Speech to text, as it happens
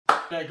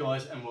G'day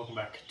guys, and welcome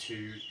back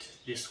to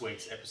this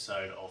week's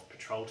episode of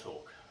Patrol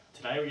Talk.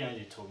 Today we're going to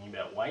be talking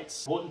about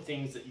weights, important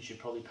things that you should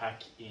probably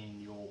pack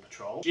in your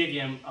patrol,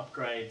 GVM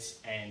upgrades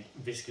and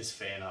viscous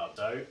fan hub.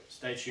 So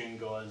stay tuned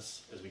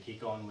guys as we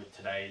kick on with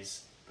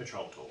today's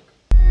Patrol Talk.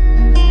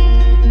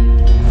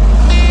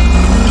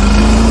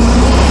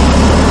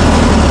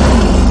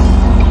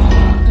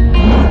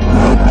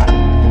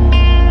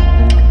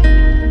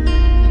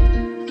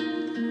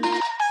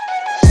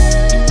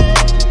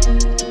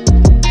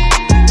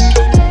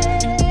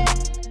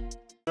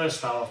 Let's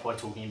start off by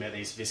talking about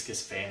these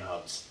viscous fan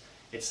hubs.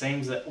 It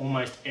seems that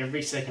almost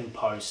every second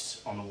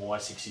post on the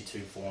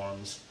Y62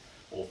 forums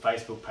or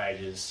Facebook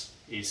pages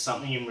is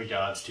something in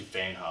regards to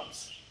fan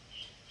hubs.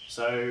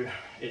 So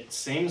it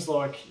seems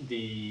like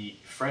the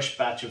fresh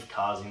batch of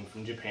cars in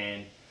from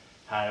Japan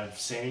have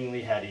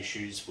seemingly had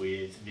issues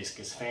with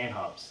viscous fan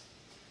hubs.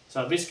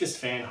 So a viscous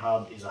fan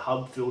hub is a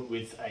hub filled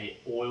with a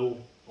oil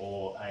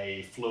or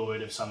a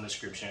fluid of some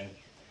description,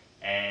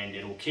 and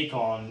it'll kick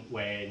on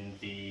when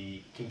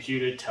the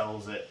computer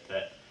tells it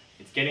that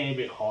it's getting a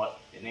bit hot,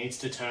 it needs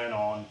to turn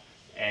on,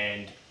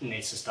 and it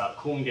needs to start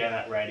cooling down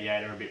that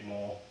radiator a bit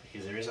more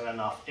because there isn't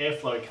enough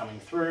airflow coming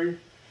through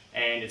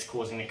and it's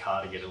causing the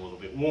car to get a little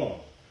bit warm.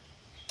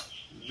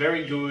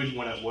 Very good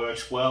when it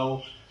works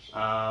well,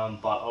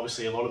 but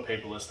obviously a lot of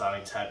people are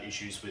starting to have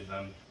issues with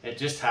them. It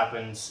just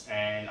happens,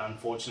 and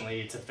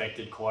unfortunately it's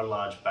affected quite a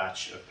large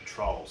batch of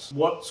patrols.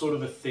 What sort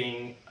of a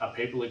thing are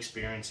people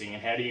experiencing,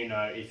 and how do you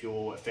know if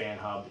your fan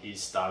hub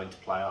is starting to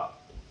play up?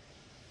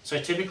 So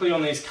typically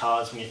on these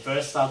cars, when you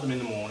first start them in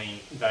the morning,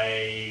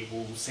 they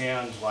will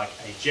sound like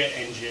a jet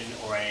engine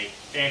or an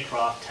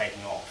aircraft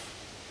taking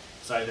off.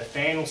 So the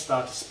fan will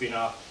start to spin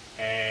up,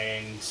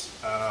 and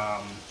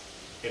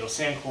it'll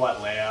sound quite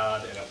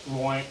loud and it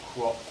won't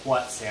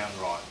quite sound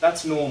right.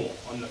 That's normal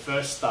on the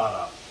first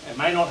startup. It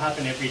may not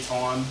happen every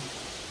time,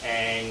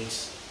 and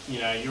you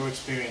know, your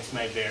experience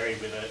may vary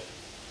with it.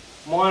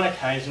 Mine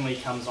occasionally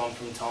comes on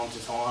from time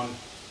to time,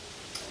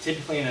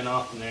 typically in an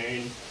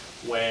afternoon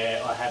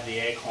where I have the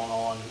aircon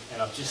on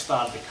and I've just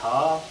started the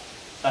car.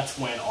 That's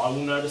when I will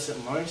notice it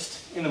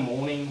most. In the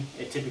morning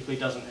it typically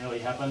doesn't really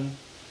happen.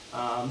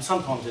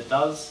 Sometimes it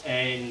does,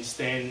 and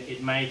then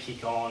it may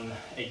kick on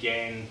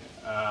again,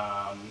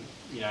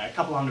 you know, a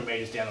couple hundred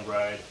meters down the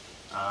road,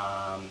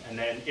 and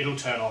then it'll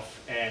turn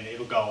off and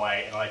it'll go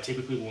away, and I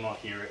typically will not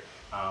hear it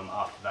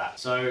after that.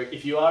 So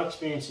if you are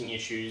experiencing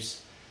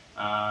issues,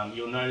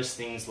 you'll notice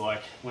things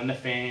like when the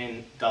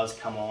fan does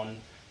come on,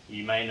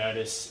 you may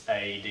notice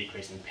a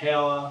decrease in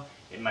power,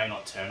 it may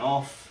not turn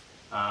off,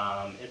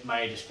 it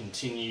may just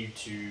continue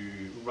to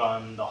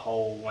run the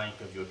whole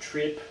length of your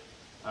trip.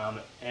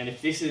 And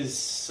if this is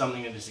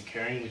something that is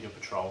occurring with your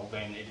patrol,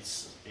 then it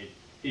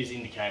is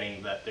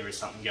indicating that there is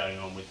something going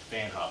on with the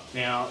fan hub.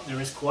 Now, there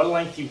is quite a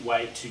lengthy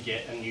wait to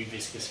get a new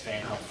viscous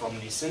fan hub from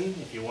Nissan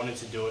if you wanted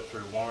to do it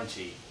through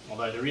warranty.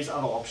 Although there is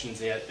other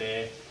options out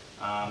there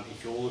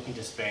if you're looking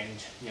to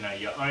spend, you know,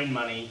 your own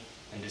money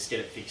and just get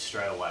it fixed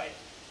straight away.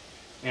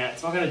 Now,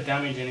 it's not going to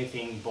damage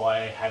anything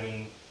by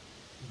having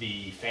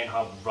the fan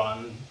hub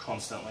run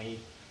constantly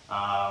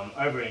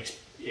over an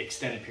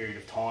extended period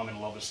of time, and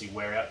will obviously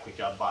wear out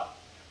quicker, but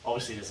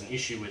obviously there's an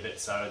issue with it,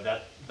 so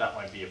that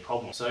won't be a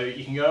problem. So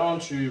you can go on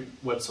to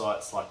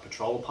websites like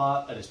Patrol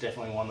Apart. That is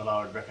definitely one that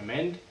I would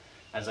recommend,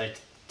 as they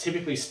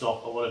typically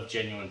stock a lot of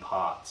genuine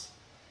parts.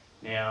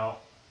 Now,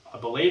 I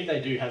believe they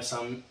do have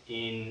some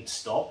in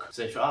stock,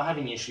 so if you are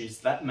having issues,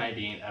 that may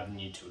be an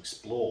avenue to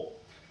explore,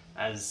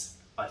 as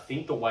I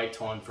think the wait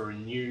time for a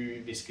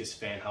new viscous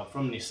fan hub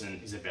from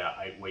Nissan is about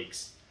 8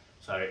 weeks.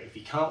 So if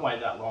you can't wait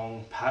that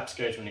long, perhaps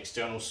go to an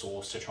external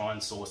source to try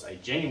and source a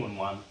genuine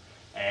one,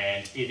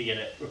 and either get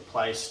it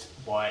replaced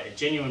by a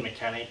genuine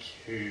mechanic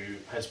who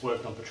has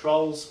worked on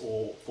patrols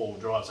or four-wheel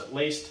drives at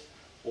least,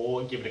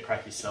 or give it a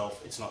crack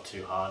yourself. It's not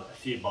too hard. A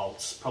few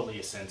bolts, probably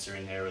a sensor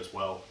in there as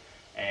well,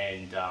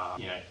 and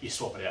you know, you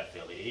swap it out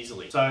fairly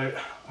easily. So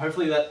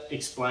hopefully that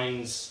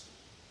explains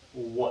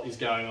what is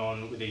going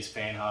on with these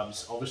fan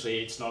hubs.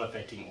 Obviously it's not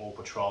affecting all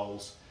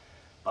patrols,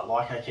 but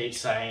like I keep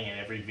saying in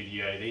every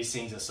video, these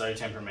things are so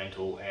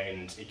temperamental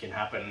and it can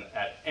happen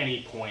at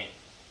any point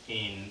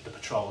in the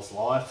patrol's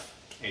life.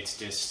 It's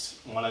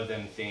just one of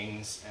them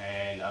things,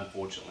 and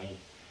unfortunately,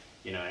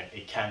 you know,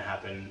 it can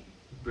happen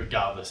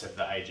regardless of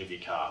the age of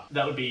your car.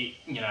 That would be,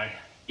 you know,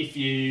 if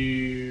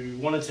you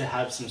wanted to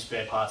have some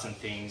spare parts and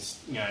things,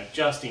 you know,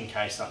 just in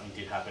case something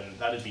did happen,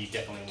 that'd be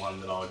definitely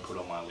one that I would put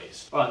on my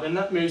list. Alright, then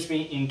that moves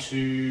me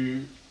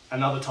into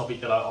another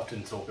topic that I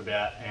often talk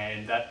about,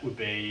 and that would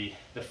be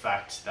the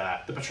fact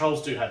that the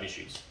patrols do have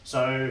issues.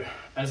 So,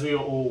 as we are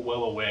all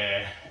well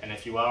aware, and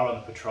if you are on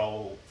the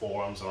patrol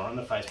forums or on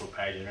the Facebook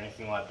page or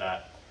anything like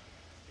that,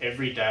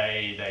 every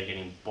day they're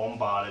getting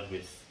bombarded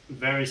with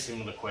very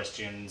similar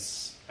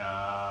questions,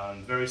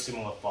 very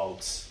similar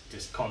faults,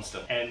 just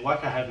constant. And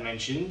like I have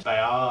mentioned, they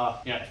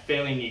are, you know, a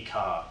fairly new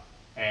car.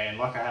 And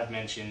like I have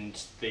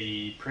mentioned,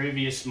 the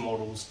previous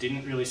models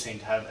didn't really seem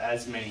to have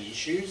as many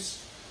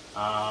issues.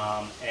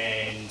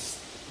 And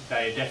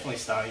they're definitely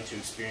starting to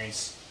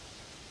experience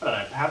I don't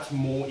know, perhaps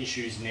more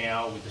issues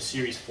now with the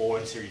Series 4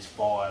 and Series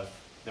 5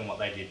 than what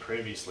they did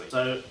previously.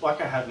 So like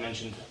I have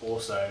mentioned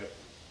also,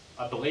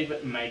 I believe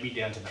it may be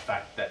down to the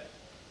fact that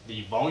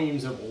the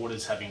volumes of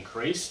orders have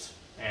increased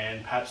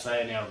and perhaps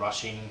they are now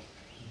rushing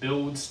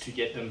builds to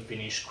get them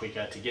finished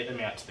quicker, to get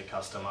them out to the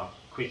customer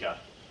quicker.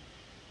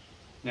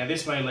 Now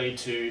this may lead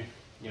to,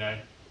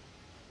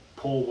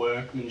 poor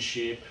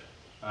workmanship,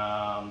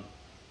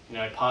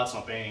 parts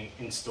not being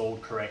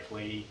installed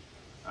correctly,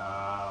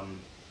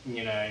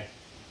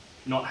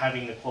 not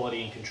having the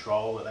quality and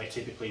control that they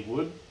typically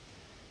would.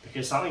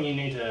 Because something you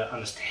need to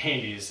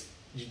understand is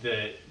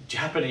the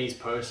Japanese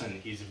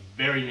person is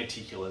very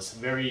meticulous,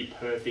 very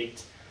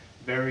perfect,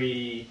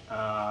 very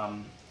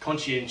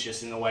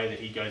conscientious in the way that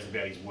he goes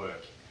about his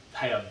work.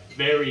 They are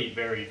very,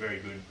 very, very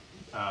good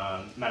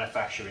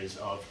manufacturers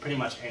of pretty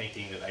much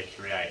anything that they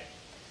create.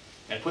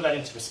 And to put that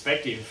into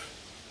perspective,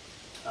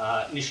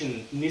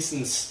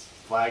 Nissan's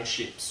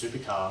flagship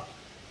supercar,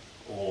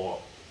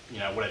 or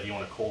whatever you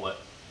want to call it,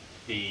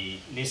 the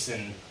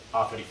Nissan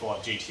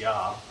R35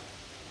 GTR,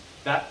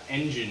 that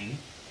engine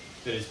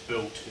that is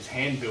built is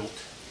hand built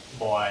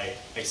by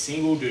a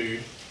single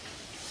dude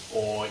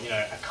or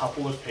a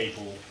couple of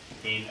people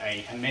in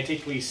a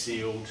hermetically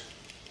sealed,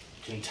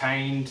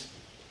 contained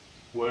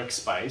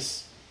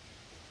workspace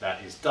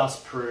that is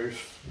dust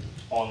proof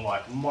on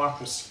like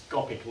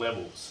microscopic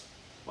levels.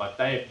 Like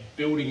they are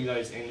building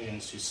those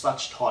engines to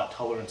such tight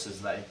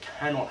tolerances that it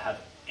cannot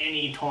have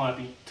any type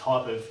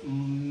of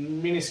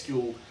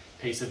minuscule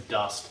piece of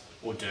dust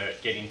or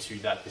dirt get into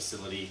that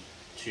facility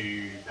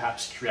to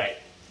perhaps create,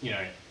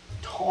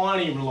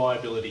 tiny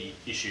reliability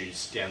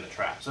issues down the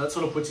track. So that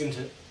sort of puts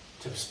into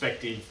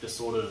perspective the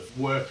sort of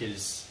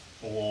workers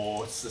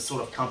or it's the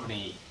sort of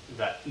company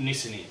that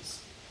Nissan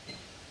is.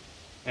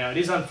 Now it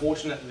is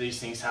unfortunate that these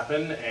things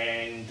happen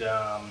and,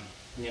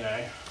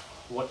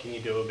 what can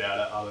you do about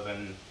it other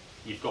than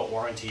you've got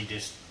warranty,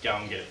 just go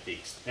and get it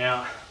fixed.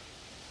 Now,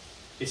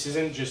 this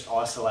isn't just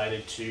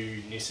isolated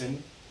to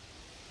Nissan.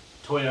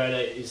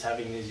 Toyota is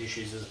having these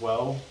issues as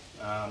well.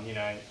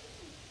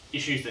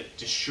 Issues that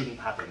just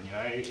shouldn't happen.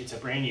 It's a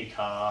brand new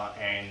car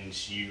and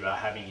you are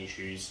having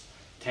issues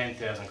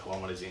 10,000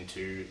 kilometers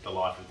into the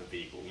life of the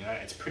vehicle.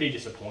 It's pretty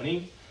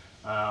disappointing.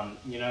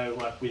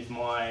 Like with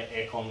my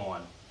aircon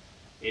line,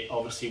 it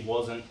obviously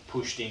wasn't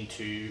pushed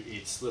into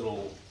its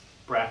little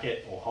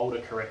bracket or holder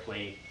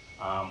correctly,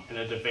 and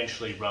it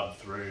eventually rubbed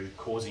through,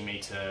 causing me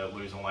to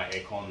lose all my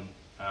aircon.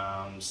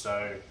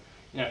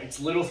 It's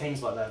little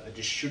things like that that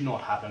just should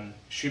not happen,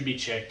 should be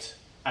checked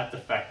at the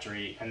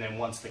factory, and then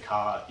once the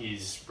car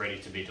is ready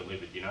to be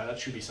delivered, that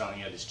should be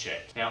something that is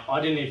checked. Now, I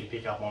didn't even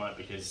pick up on it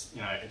because,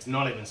 it's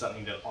not even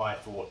something that I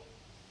thought,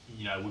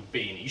 would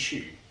be an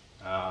issue.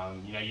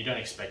 You don't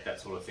expect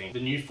that sort of thing. The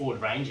new Ford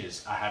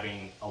Rangers are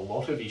having a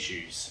lot of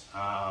issues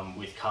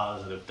with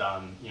cars that have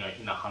done,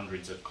 in the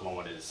hundreds of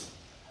kilometers,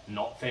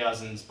 not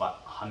thousands,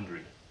 but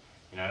 100,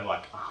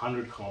 like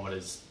 100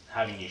 kilometers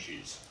having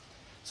issues.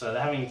 So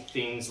they're having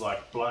things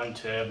like blown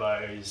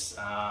turbos,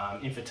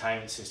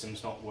 infotainment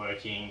systems not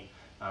working,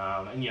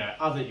 and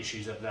other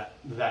issues of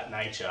that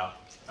nature.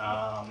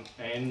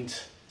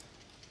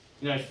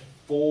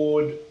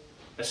 Ford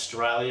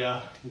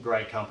Australia,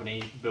 great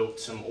company, built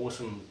some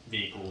awesome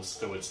vehicles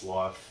through its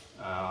life.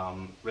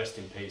 Rest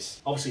in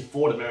peace. Obviously,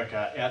 Ford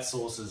America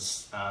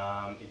outsources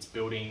its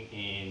building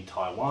in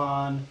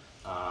Taiwan,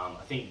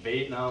 I think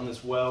Vietnam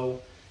as well,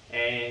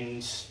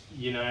 and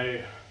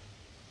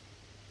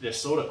the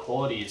sort of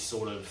quality is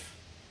sort of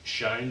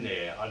shown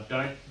there. I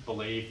don't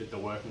believe that the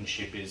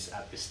workmanship is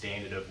at the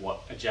standard of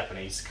what a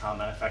Japanese car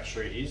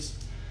manufacturer is.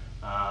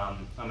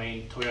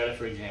 Toyota,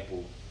 for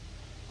example,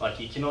 like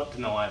you cannot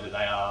deny that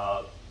they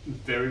are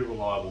very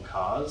reliable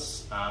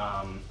cars. The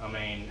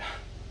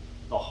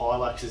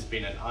Hilux has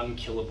been an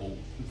unkillable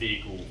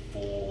vehicle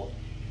for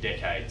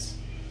decades.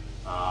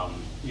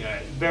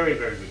 Very,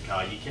 very good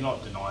car. You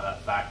cannot deny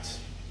that fact.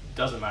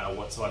 Doesn't matter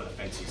what side of the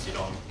fence you sit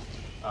on.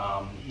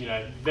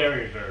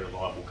 Very, very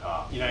reliable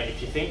car.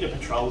 If you think the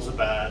patrols are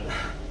bad,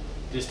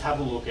 just have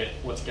a look at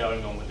what's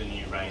going on with the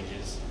new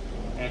Rangers.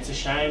 And it's a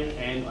shame,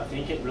 and I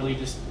think it really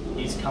just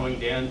is coming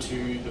down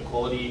to the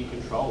quality and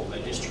control.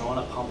 They're just trying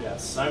to pump out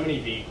so many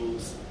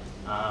vehicles,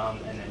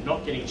 and they're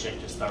not getting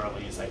checked as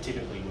thoroughly as they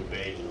typically would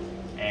be.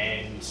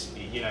 And,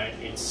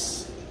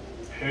 it's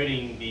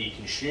hurting the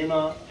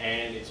consumer,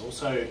 and it's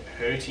also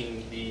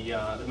hurting the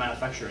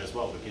manufacturer as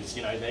well, because,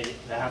 they're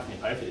having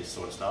to pay for this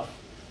sort of stuff.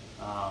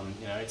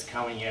 It's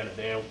coming out of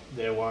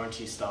their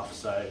warranty stuff,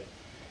 so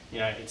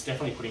it's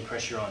definitely putting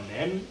pressure on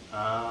them.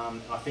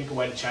 I think a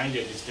way to change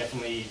it is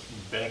definitely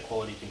better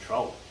quality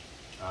control,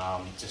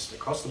 just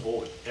across the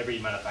board. Every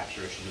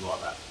manufacturer should be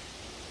like that.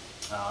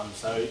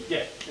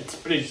 It's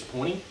pretty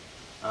disappointing,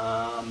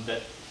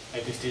 but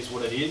it just is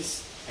what it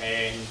is,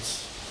 and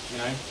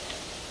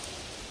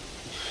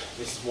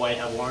this is why you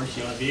have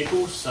warranty on a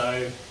vehicle,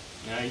 so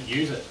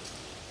use it.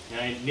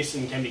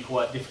 Nissan can be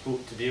quite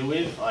difficult to deal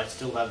with. I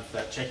still have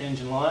that check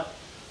engine light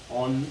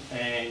on,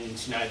 and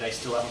they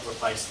still haven't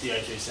replaced the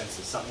O2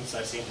 sensors, something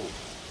so simple.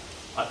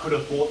 I could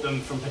have bought them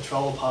from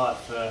Petrol Apart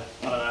for,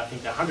 I don't know, I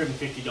think they're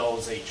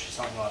 $150 each,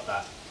 something like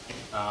that.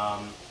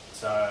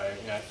 So,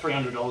 you know,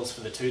 $300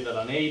 for the two that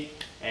I need,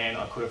 and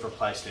I could have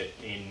replaced it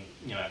in,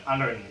 you know,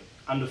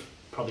 under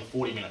probably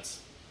 40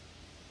 minutes.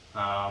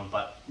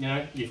 But, you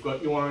know, you've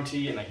got your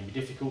warranty and they can be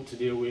difficult to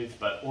deal with,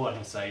 but all I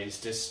can say is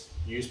just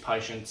use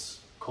patience,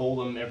 call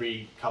them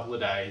every couple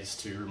of days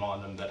to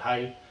remind them that,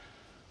 hey,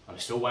 I'm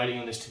still waiting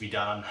on this to be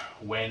done.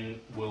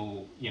 When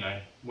will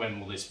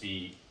this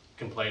be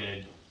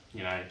completed?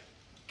 You know,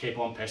 keep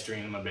on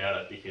pestering them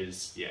about it,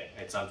 because yeah,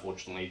 it's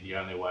unfortunately the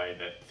only way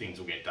that things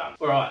will get done.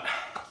 All right,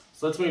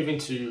 so let's move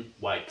into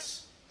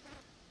weights.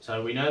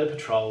 So we know the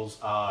Patrols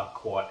are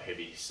quite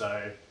heavy.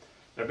 So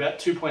they're about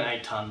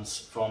 2.8 tons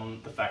from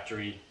the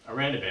factory,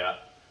 around about,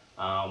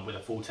 with a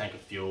full tank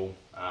of fuel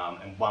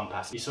and one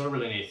passenger. You sort of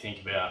really need to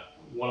think about,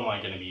 what am I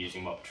going to be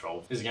using my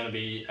Patrol? Is it going to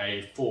be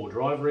a 4-wheel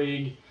drive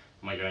rig?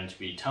 Am I going to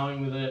be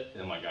towing with it?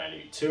 Am I going to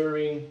be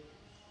touring?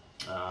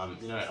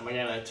 You know, am I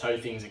going to tow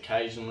things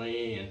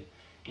occasionally and,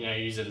 you know,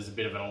 use it as a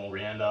bit of an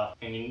all-rounder?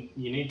 And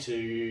you need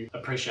to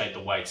appreciate the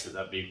weights that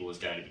that vehicle is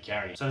going to be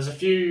carrying. So there's a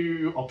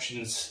few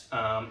options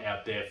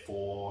out there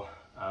for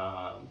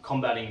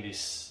combating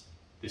this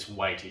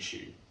weight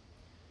issue.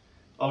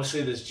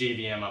 Obviously there's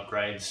GVM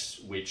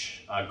upgrades,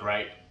 which are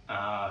great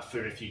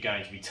for if you're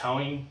going to be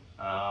towing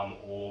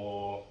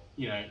or,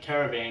 you know,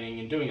 caravanning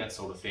and doing that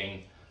sort of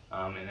thing.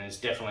 And it's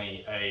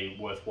definitely a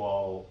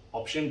worthwhile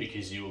option,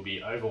 because you will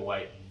be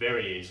overweight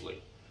very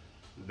easily.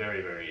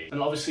 Very, very easily. And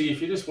obviously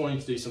if you're just wanting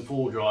to do some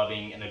four-wheel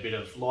driving and a bit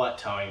of light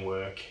towing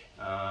work,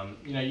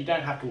 you know, you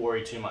don't have to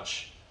worry too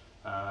much.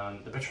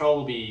 The Patrol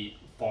will be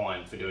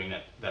fine for doing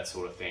that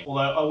sort of thing.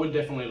 Although I would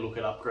definitely look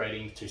at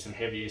upgrading to some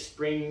heavier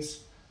springs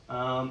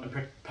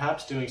and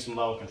perhaps doing some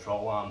lower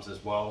control arms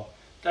as well.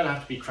 Don't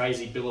have to be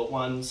crazy billet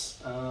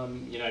ones,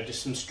 you know,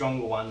 just some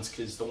stronger ones,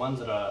 because the ones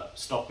that are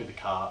stock with the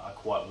car are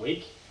quite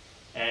weak.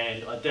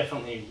 And I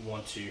definitely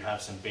want to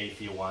have some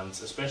beefier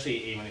ones, especially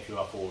even if you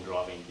are four-wheel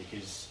driving,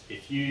 because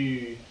if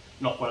you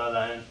knock one of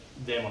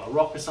them on a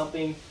rock or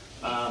something,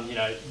 you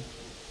know,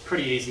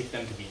 pretty easy for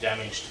them to be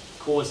damaged,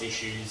 cause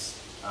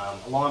issues,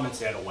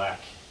 alignments out of whack,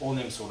 all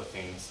them sort of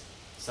things.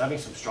 So having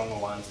some stronger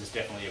ones is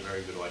definitely a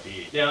very good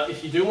idea. Now,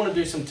 if you do want to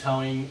do some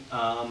towing,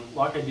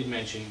 like I did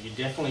mention, you're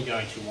definitely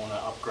going to want to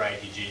upgrade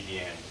your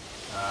GVM.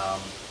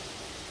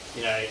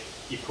 You know,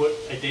 you put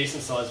a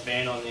decent sized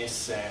van on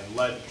this and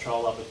load the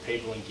Patrol up with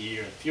people and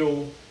gear and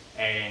fuel,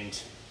 and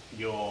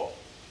you're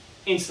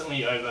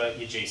instantly over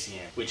your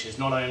GCM, which is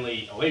not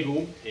only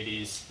illegal, it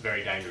is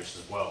very dangerous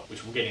as well,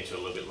 which we'll get into a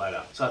little bit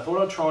later. So I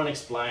thought I'd try and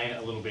explain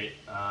a little bit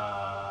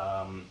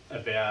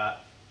about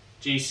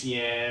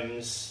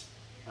GCMs,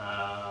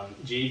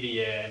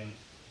 GVM,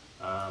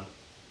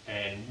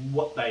 and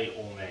what they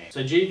all mean.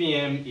 So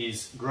GVM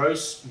is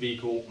gross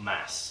vehicle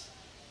mass.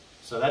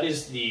 So that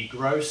is the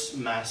gross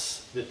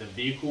mass that the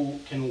vehicle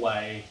can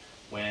weigh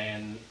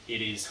when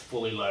it is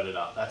fully loaded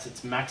up. That's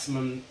its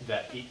maximum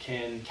that it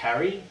can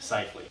carry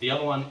safely. The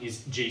other one is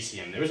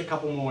GCM. There is a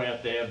couple more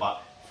out there,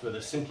 but for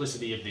the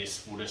simplicity of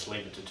this, we'll just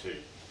leave it to 2.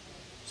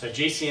 So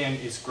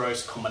GCM is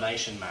gross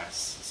combination mass.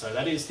 So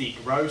that is the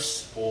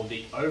gross, or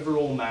the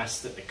overall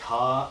mass that the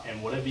car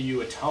and whatever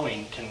you are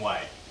towing can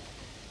weigh.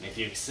 And if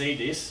you exceed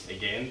this,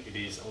 again, it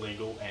is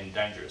illegal and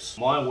dangerous.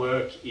 My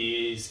work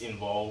is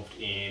involved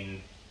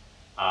in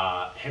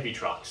heavy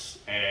trucks,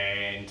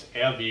 and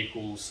our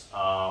vehicles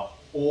are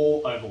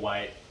all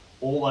overweight,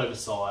 all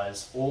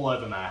oversized, all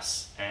over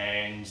mass,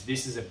 and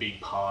this is a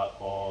big part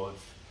of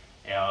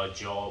our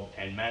job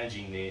and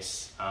managing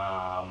this,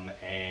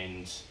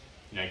 and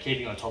you know,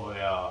 keeping on top of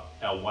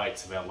our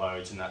weights of our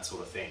loads and that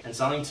sort of thing. And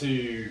something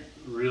to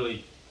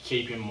really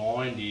keep in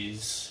mind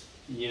is,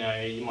 you know,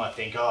 you might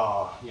think,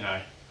 oh, you know,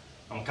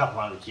 I'm a couple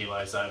 100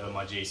 kilos over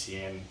my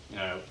GCM, you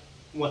know,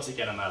 what's it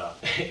gonna matter?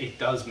 It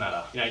does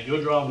matter. You know,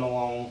 you're driving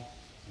along,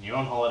 and you're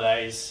on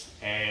holidays,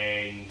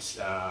 and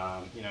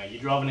you know, you're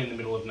driving in the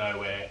middle of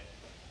nowhere,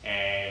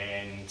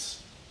 and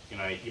you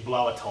know, you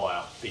blow a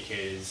tyre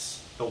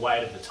because the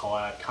weight of the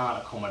tyre can't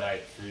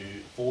accommodate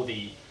for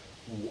the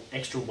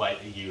extra weight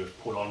that you have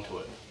put onto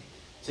it.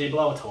 So you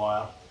blow a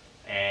tyre,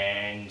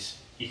 and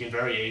you can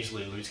very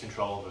easily lose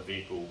control of a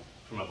vehicle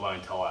from a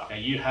blown tyre. Now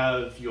you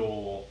have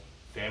your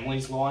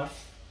family's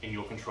life in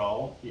your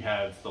control, you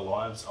have the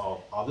lives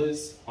of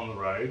others on the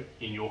road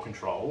in your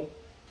control,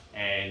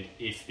 and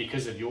if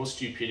because of your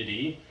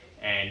stupidity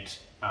and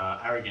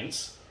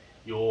arrogance,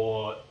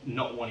 you're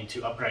not wanting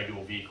to upgrade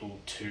your vehicle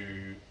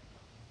to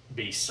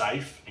be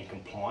safe and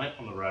compliant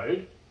on the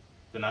road,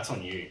 then that's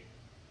on you.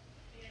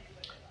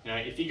 You know,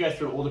 if you go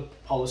through all the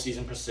policies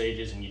and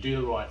procedures and you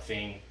do the right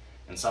thing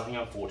and something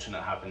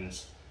unfortunate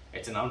happens,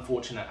 it's an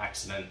unfortunate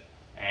accident,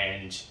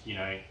 and you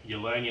know, you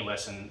learn your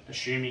lesson,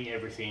 assuming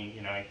everything,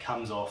 you know,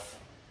 comes off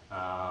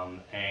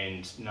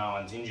and no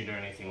one's injured or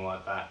anything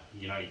like that.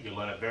 You know, you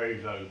learn a very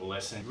valuable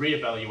lesson,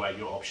 reevaluate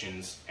your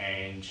options,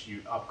 and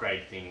you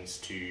upgrade things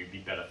to be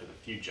better for the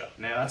future.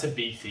 Now that's a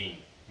big thing,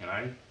 you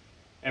know.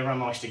 Everyone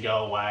likes to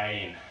go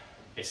away, and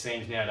it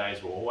seems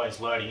nowadays we're always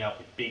loading up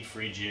with big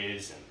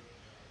fridges and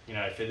You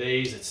know, for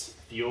these, it's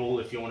fuel.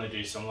 If you want to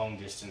do some long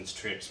distance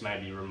trips,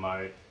 maybe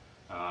remote,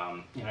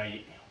 you know,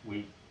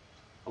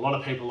 a lot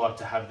of people like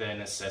to have their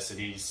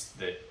necessities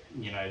that,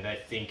 you know, they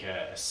think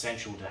are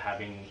essential to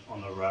having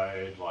on the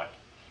road, like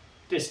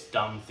just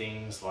dumb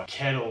things like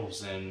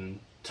kettles and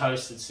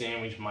toasted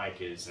sandwich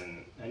makers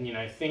and you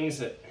know, things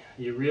that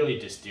you really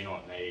just do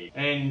not need.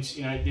 And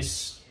you know,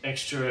 this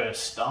extra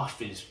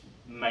stuff is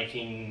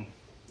making,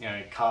 you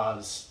know,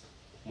 cars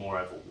more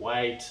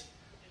overweight,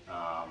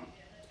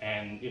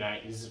 and you know,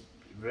 is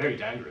very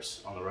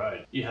dangerous on the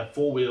road. You have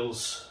 4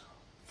 wheels,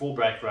 4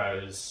 brake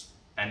rotors,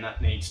 and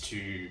that needs to,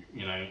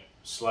 you know,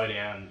 slow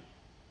down,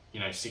 you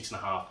know,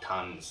 6.5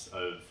 tons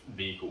of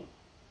vehicle.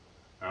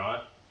 All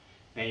right.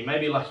 Now you may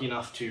be lucky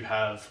enough to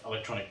have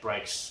electronic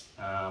brakes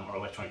or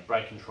electronic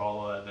brake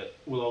controller that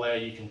will allow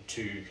you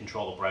to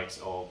control the brakes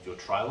of your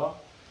trailer,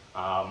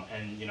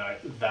 and you know,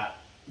 that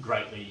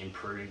greatly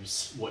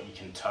improves what you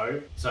can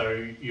tow.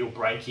 So your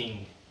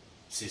braking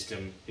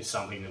system is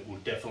something that will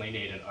definitely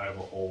need an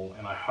overhaul,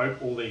 and I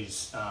hope all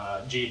these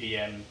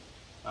GVM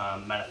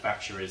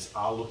manufacturers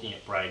are looking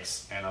at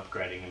brakes and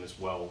upgrading them as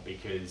well,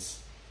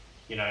 because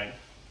you know,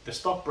 the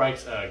stock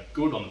brakes are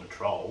good on the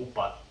patrol,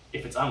 but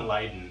if it's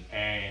unladen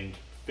and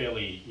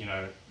fairly, you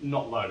know,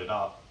 not loaded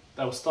up,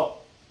 they will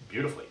stop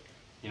beautifully.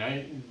 You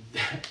know,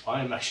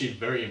 I am actually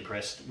very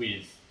impressed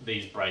with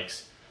these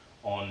brakes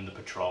on the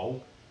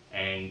patrol,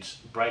 and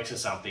brakes are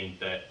something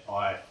that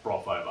I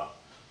froth over.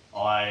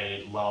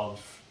 I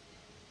love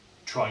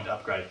trying to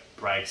upgrade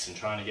brakes and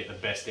trying to get the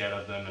best out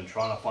of them and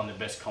trying to find the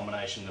best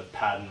combination of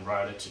pad and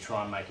rotor to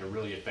try and make a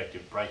really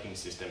effective braking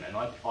system. And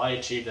I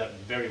achieved that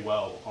very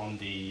well on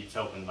the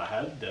Falcon I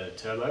had, the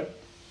Turbo.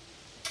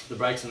 The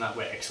brakes on that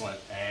were excellent,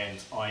 and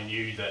I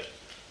knew that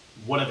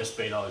whatever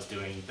speed I was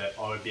doing, that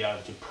I would be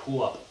able to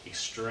pull up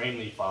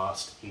extremely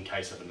fast in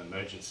case of an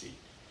emergency.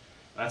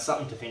 And that's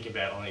something to think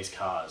about on these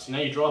cars. You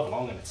know, you drive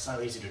along and it's so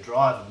easy to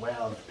drive, and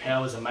wow, the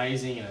power is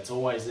amazing and it's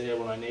always there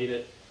when I need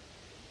it.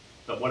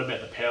 But what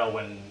about the power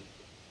when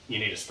you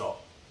need to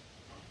stop?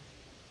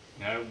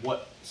 You know,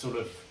 what sort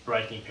of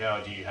braking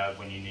power do you have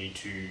when you need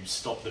to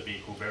stop the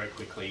vehicle very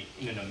quickly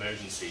in an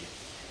emergency?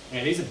 You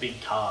know, these are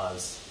big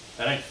cars.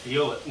 They don't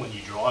feel it when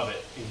you drive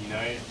it. And you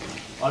know,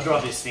 I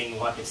drive this thing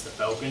like it's the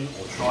Falcon,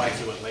 or try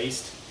to at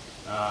least.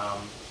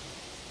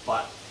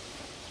 But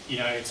you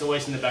know, it's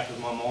always in the back of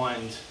my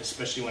mind,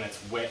 especially when it's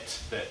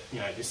wet, that you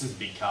know, this is a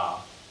big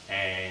car,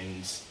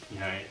 and you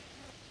know,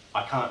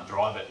 I can't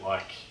drive it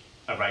like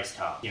a race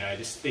car. You know,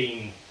 this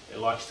thing, it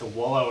likes to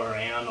wallow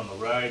around on the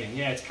road, and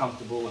yeah, it's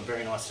comfortable and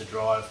very nice to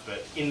drive,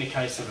 but in the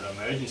case of an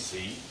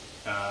emergency,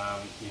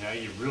 you know,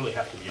 you really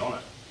have to be on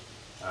it.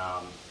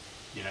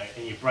 You know,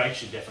 and your brakes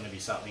should definitely be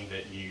something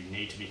that you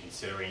need to be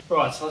considering.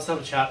 Right, so let's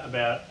have a chat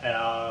about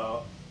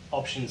our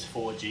options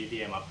for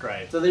GVM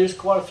upgrade. So there's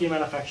quite a few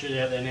manufacturers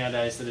out there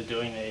nowadays that are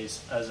doing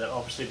these, as it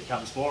obviously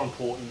becomes more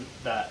important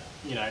that,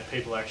 you know,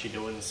 people are actually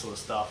doing this sort of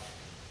stuff,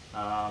 you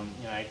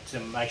know, to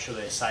make sure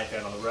they're safe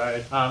out on the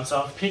road.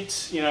 So I've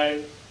picked, you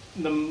know,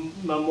 the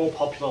more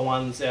popular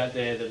ones out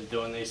there that are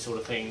doing these sort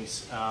of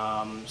things.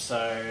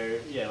 So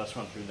yeah, let's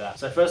run through that.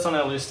 So first on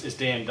our list is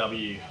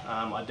DMW.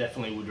 I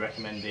definitely would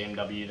recommend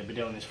DMW. They've been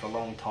doing this for a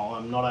long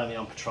time, not only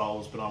on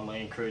patrols but on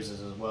Land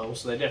Cruisers as well.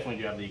 So they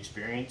definitely do have the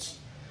experience.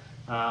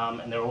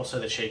 And they're also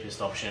the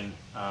cheapest option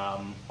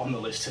on the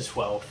list as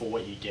well for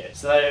what you get.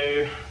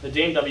 So the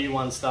DMW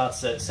one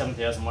starts at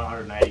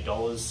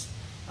 $7,180.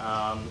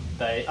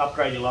 They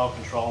upgrade your lower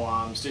control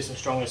arms, do some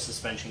stronger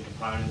suspension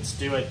components,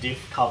 do a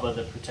diff cover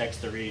that protects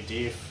the rear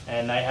diff,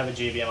 and they have a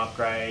GVM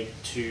upgrade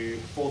to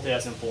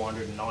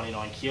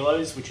 4,499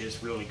 kilos, which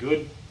is really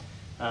good.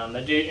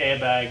 They do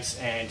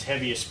airbags and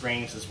heavier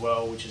springs as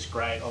well, which is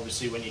great.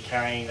 Obviously, when you're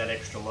carrying that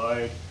extra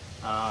load,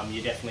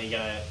 you're definitely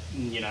going to,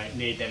 you know,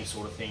 need them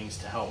sort of things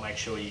to help make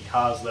sure your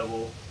car's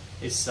level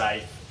is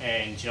safe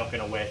and you're not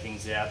going to wear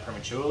things out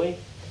prematurely.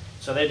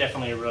 So they're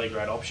definitely a really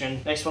great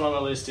option. Next one on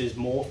the list is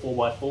More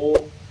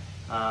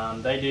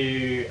 4x4. They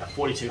do a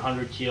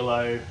 4,200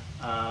 kilo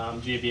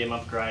GVM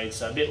upgrade,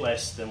 so a bit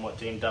less than what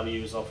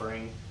DMW is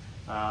offering,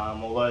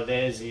 although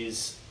theirs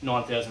is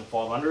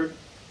 9,500,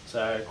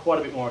 so quite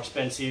a bit more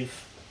expensive,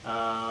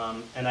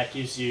 and that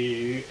gives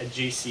you a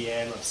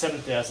GCM of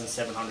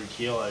 7,700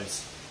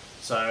 kilos.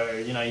 So,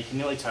 you know, you can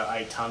nearly tow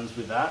 8 tons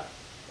with that,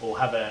 or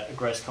have a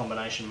gross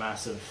combination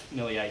mass of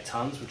nearly 8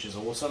 tons, which is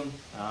awesome.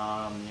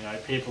 You know,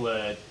 people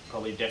are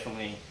probably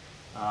definitely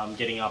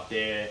getting up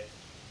there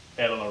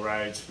out on the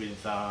roads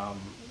with,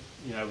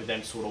 you know, with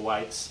them sort of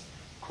weights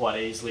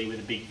quite easily with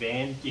a big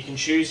van. You can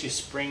choose your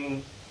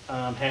spring,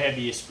 how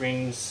heavy your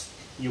springs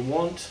you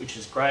want, which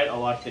is great. I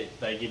like that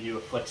they give you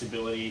a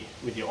flexibility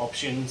with your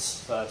options,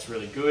 so that's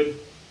really good.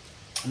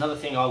 Another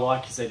thing I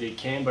like is they do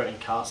camber and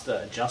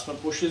caster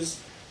adjustment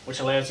pushes, which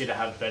allows you to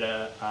have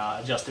better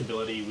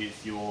adjustability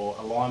with your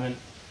alignment,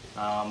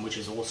 which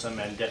is awesome,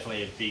 and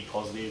definitely a big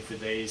positive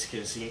with these,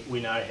 because we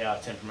know how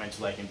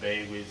temperamental they can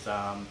be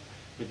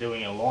with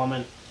doing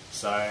alignment.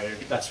 So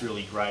that's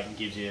really great and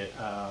gives you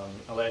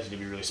allows you to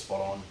be really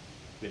spot on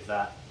with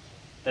that.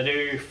 They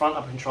do front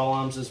up control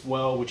arms as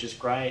well, which is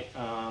great.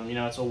 You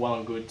know, it's all well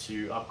and good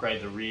to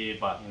upgrade the rear,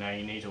 but you know,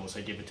 you need to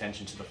also give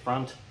attention to the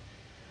front.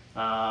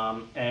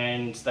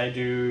 And they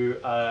do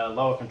a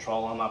lower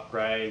control arm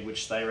upgrade,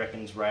 which they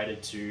reckon is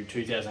rated to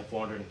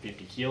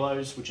 2,450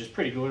 kilos, which is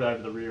pretty good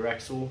over the rear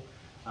axle.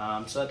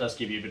 So that does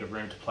give you a bit of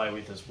room to play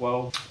with as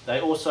well.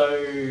 They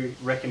also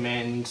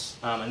recommend,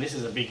 and this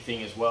is a big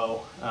thing as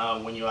well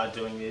when you are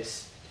doing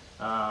this,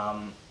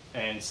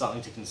 and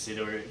something to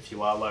consider if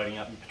you are loading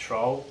up your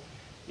patrol,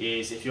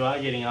 is if you are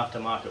getting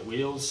aftermarket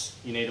wheels,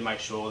 you need to make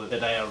sure that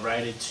they are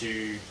rated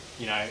to,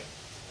 you know,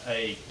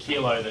 a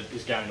kilo that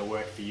is going to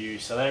work for you.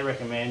 So they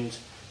recommend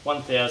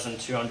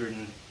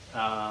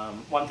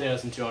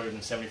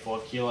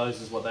 1,275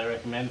 kilos is what they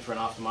recommend for an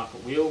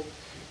aftermarket wheel,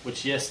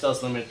 which yes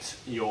does limit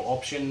your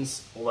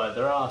options, although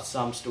there are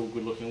some still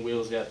good looking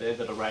wheels out there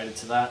that are rated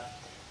to that.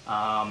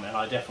 And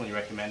I definitely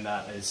recommend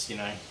that, as you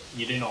know,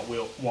 you do not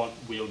want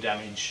wheel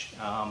damage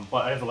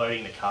by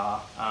overloading the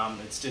car.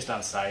 It's just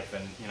unsafe,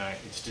 and you know,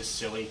 it's just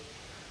silly.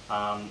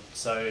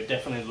 So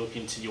definitely look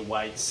into your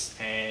weights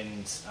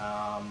and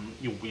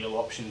your wheel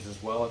options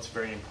as well. It's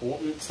very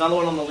important. Another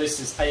one on the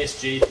list is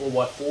ASG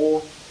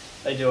 4x4.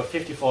 They do a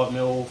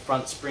 55mm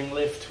front spring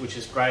lift, which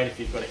is great if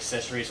you've got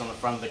accessories on the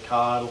front of the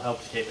car. It'll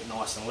help to keep it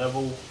nice and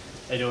level.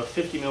 They do a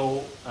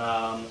 50mm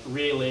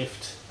rear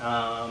lift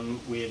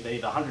with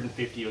either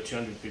 150 or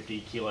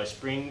 250 kilo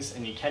springs,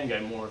 and you can go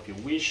more if you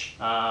wish.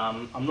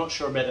 I'm not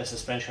sure about the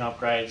suspension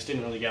upgrades,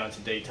 didn't really go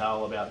into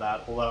detail about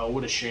that, although I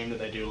would assume that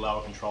they do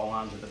lower control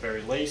arms at the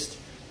very least,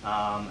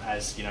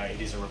 as you know, it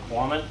is a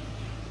requirement.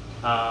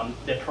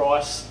 Their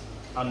price,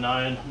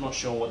 unknown, I'm not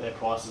sure what their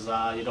prices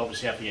are. You'd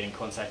obviously have to get in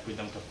contact with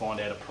them to find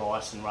out a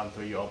price and run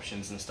through your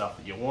options and stuff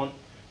that you want,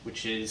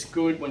 which is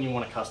good when you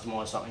want to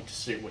customise something to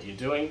suit what you're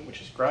doing,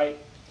 which is great.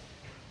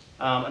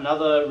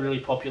 Another really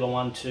popular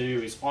one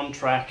too is On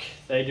Track.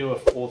 They do a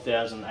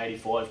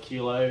 4,085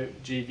 kilo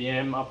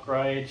GVM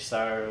upgrade,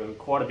 so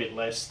quite a bit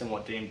less than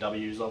what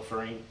BMW is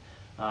offering,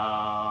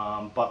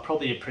 but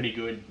probably a pretty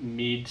good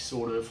mid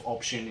sort of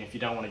option if you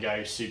don't want to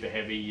go super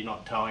heavy, you're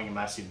not towing a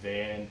massive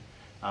van,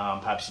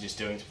 perhaps you're just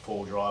doing some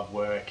four-wheel drive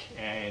work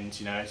and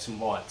you know, some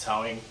light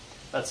towing,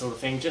 that sort of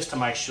thing, just to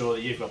make sure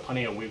that you've got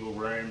plenty of wiggle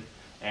room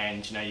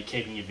and you know, you're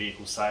keeping your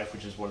vehicle safe,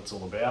 which is what it's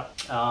all about.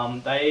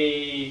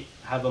 They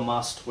have a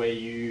must where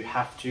you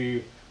have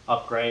to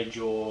upgrade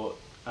your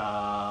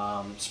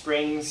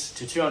springs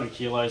to 200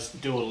 kilos,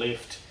 do a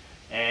lift,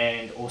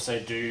 and also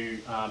do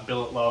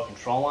billet lower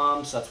control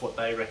arms. That's what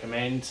they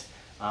recommend.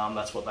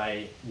 That's what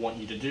they want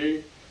you to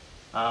do.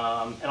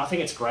 And I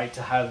think it's great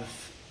to have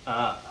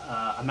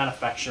a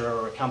manufacturer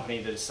or a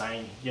company that is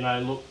saying, you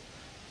know, look,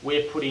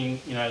 we're putting,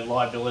 you know,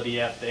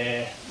 liability out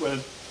there. We're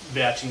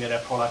vouching that our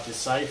product is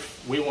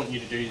safe. We want you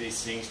to do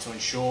these things to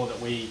ensure that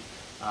we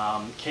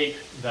keep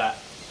that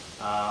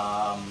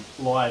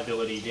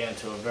liability down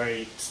to a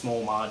very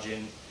small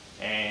margin,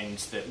 and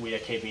that we are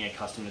keeping our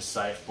customers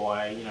safe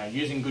by, you know,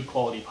 using good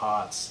quality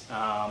parts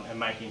and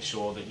making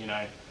sure that, you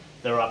know,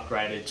 they're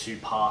upgraded to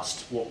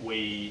past what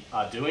we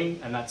are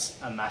doing, and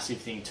that's a massive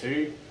thing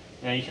too.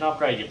 You know, you can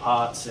upgrade your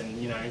parts and,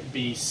 you know,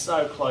 be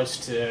so close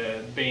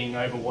to being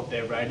over what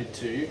they're rated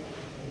to,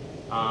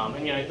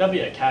 and you know, they'll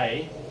be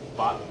okay.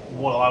 But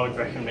what I would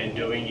recommend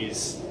doing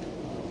is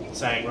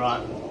saying,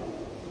 right,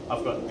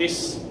 I've got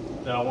this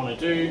that I want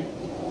to do,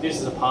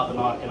 this is a part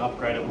that I can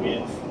upgrade it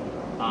with,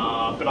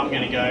 but I'm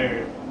going to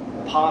go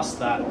past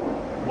that,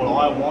 what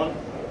I want,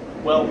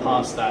 well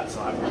past that, so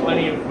I have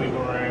plenty of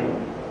wiggle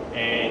room,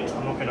 and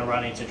I'm not going to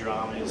run into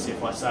dramas.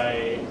 If I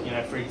say, you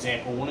know, for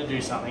example, I want to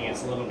do something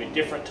that's a little bit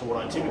different to what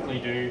I typically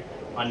do,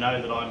 I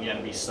know that I'm going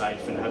to be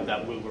safe and have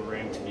that wiggle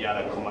room to be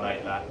able to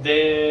accommodate that.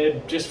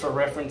 They're, just for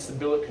reference, the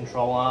billet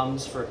control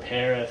arms for a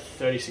pair are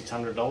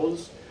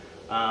 $3,600.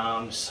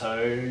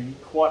 So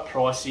quite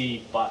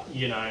pricey, but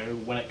you know,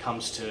 when it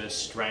comes to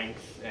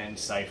strength and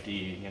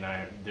safety, you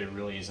know, there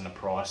really isn't a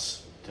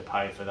price to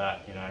pay for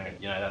that. You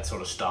know, that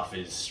sort of stuff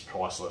is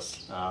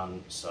priceless.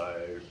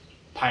 So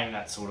paying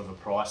that sort of a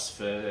price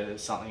for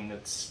something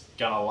that's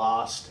gonna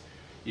last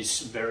is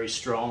very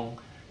strong,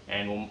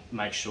 and will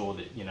make sure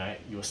that, you know,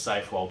 you're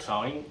safe while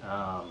towing.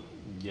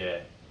 Yeah,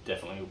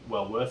 definitely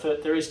well worth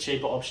it. There is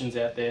cheaper options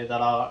out there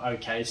that are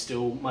okay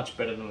still, much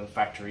better than the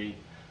factory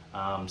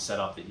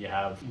setup that you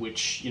have,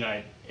 which, you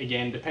know,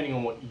 again, depending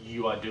on what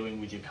you are doing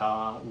with your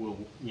car will,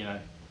 you know,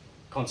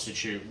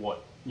 constitute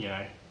what, you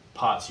know,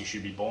 parts you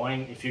should be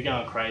buying. If you're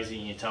going crazy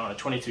and you're towing a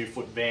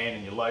 22-foot van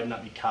and you're loading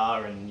up your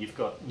car and you've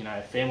got, you know,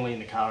 a family in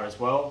the car as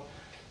well,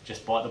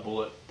 just bite the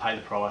bullet, pay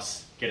the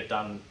price, get it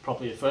done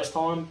properly the first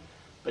time.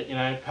 But, you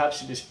know,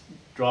 perhaps you're just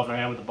driving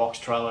around with a box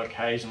trailer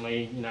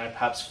occasionally, you know,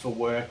 perhaps for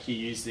work you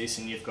use this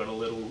and you've got a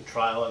little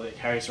trailer that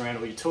carries around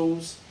all your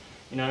tools.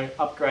 You know,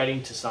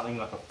 upgrading to something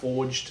like a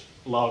forged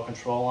lower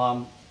control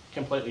arm,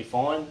 completely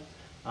fine.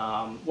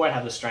 Won't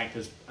have the strength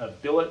as a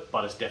billet,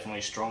 but it's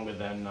definitely stronger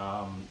than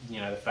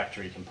the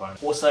factory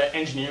component. Also,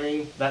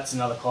 engineering, that's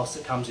another cost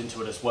that comes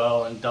into it as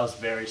well, and does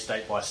vary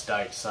state by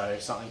state, so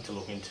something to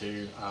look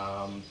into.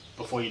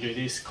 Before you do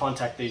this,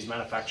 contact these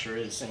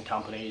manufacturers and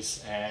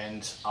companies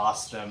and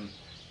ask them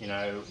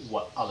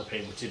what other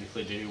people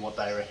typically do, what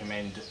they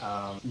recommend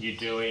you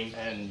doing,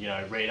 and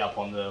read up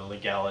on the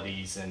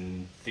legalities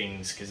and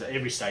things, because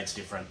every state's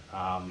different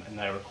and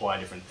they require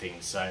different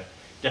things. So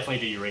definitely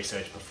do your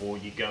research before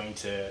you go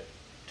into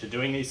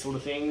doing these sort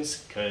of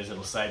things, because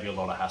it'll save you a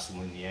lot of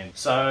hassle in the end.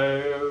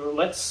 So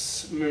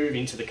let's move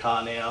into the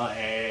car now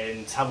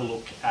and have a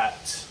look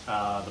at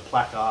the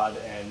placard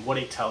and what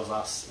it tells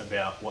us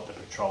about what the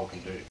Patrol can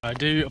do. I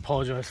do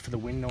apologise for the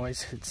wind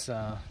noise. It's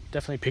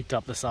definitely picked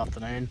up this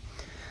afternoon,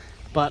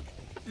 but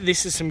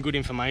this is some good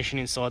information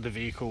inside the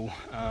vehicle,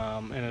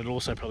 and it'll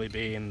also probably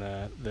be in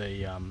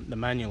the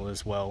manual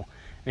as well.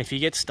 And if you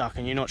get stuck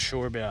and you're not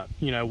sure about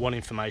what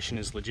information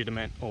is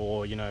legitimate,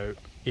 or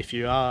if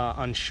you are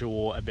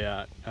unsure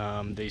about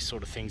these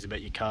sort of things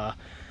about your car,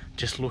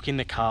 just look in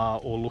the car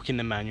or look in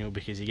the manual,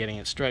 because you're getting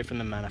it straight from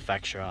the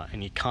manufacturer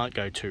and you can't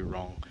go too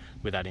wrong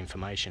with that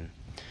information.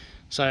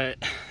 So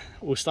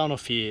we'll start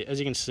off here. As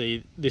you can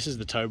see, this is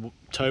the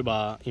tow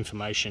bar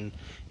information.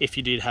 If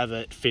you did have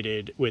it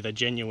fitted with a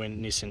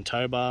genuine Nissan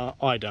tow bar,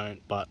 I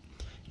don't, but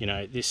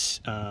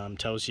this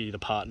tells you the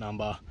part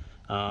number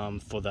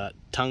for that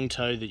tongue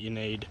toe that you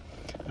need,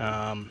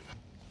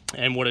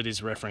 and what it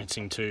is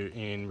referencing to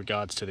in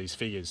regards to these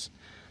figures.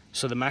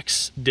 So the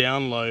max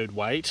download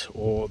weight,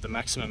 or the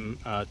maximum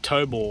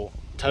tow ball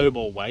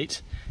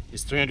weight,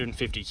 is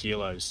 350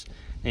 kilos.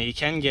 Now you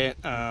can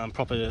get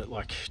proper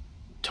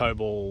tow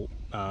ball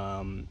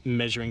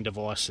measuring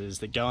devices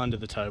that go under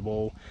the tow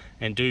ball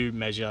and do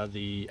measure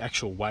the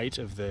actual weight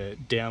of the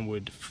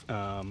downward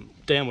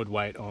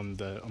weight on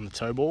the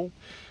tow ball.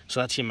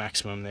 So that's your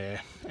maximum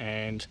there,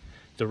 and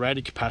the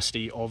rated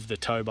capacity of the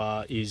tow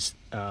bar is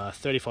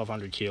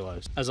 3,500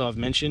 kilos. As I've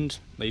mentioned,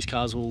 these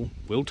cars will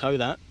tow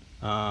that,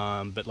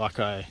 but like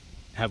I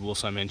have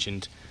also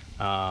mentioned,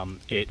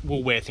 it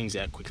will wear things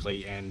out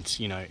quickly, and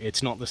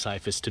it's not the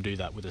safest to do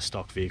that with a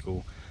stock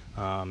vehicle.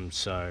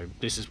 So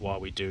this is why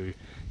we do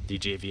the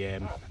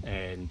GVM,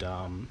 and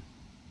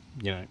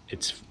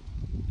it's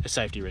a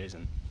safety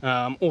reason.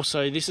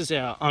 Also, this is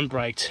our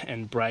unbraked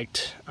and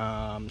braked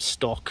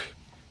stock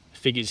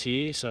figures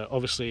here. So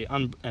obviously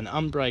an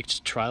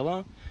unbraked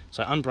trailer,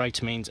 so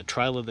unbraked means a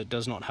trailer that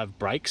does not have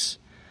brakes,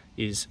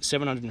 is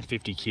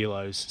 750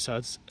 kilos. So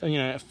it's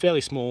a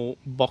fairly small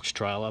box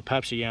trailer.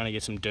 Perhaps you're going to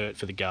get some dirt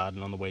for the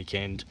garden on the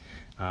weekend,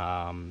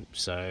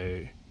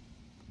 so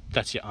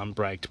that's your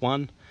unbraked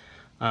one.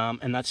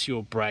 And that's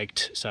your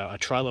braked, so a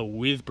trailer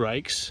with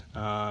brakes,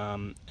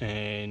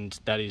 and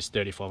that is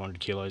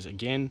 3,500 kilos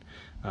again.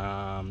 So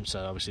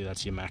obviously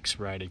that's your max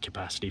rated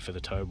capacity for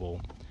the tow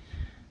ball.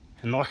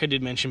 And like I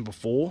did mention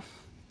before,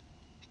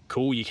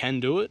 cool, you can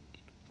do it,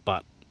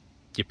 but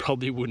you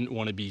probably wouldn't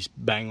want to be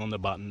bang on the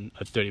button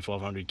at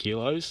 3,500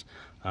 kilos,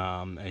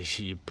 as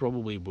you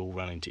probably will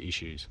run into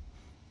issues.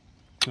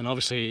 And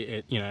obviously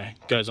it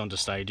goes on to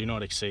say, do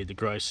not exceed the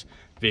gross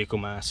vehicle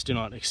mass, do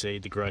not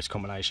exceed the gross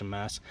combination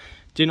mass,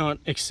 do not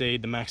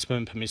exceed the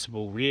maximum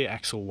permissible rear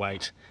axle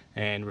weight,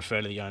 and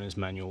refer to the owner's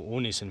manual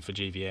or Nissan for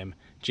GVM,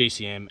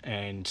 GCM,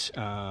 and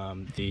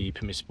the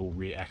permissible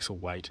rear axle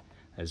weight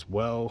as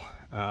well.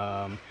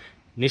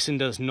 Nissan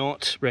does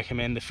not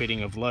recommend the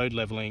fitting of load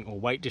leveling or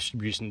weight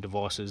distribution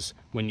devices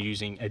when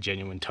using a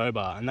genuine tow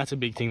bar, and that's a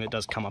big thing that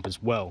does come up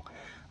as well.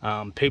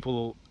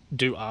 People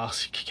do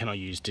ask, can I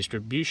use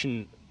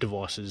distribution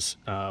devices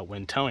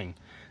when towing?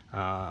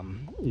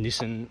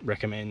 Nissan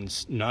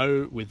recommends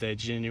no with their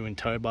genuine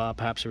tow bar.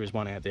 Perhaps there is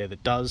one out there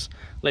that does.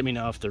 Let me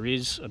know if there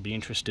is. I'd be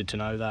interested to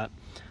know that.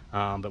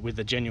 But with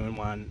the genuine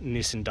one,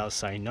 Nissan does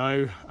say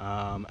no,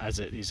 as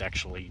it is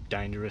actually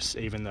dangerous,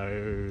 even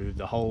though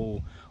the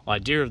whole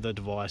idea of the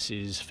device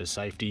is for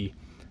safety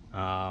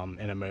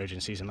and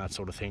emergencies and that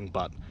sort of thing.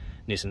 But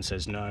Nissan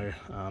says no.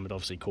 It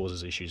obviously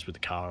causes issues with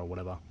the car or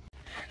whatever.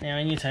 Now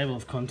in your table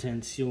of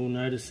contents, you'll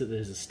notice that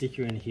there's a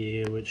sticker in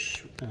here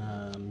which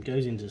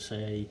goes in to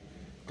say,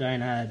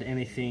 don't add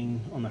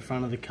anything on the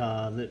front of the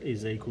car that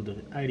is equal to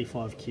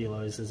 85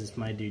 kilos, as this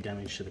may do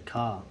damage to the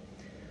car.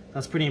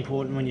 That's pretty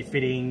important when you're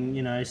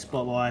fitting,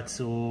 spotlights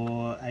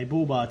or a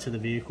bull bar to the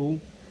vehicle,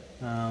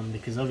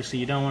 because obviously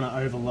you don't want to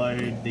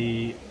overload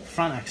the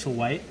front axle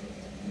weight,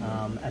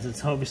 as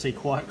it's obviously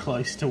quite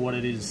close to what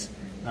it is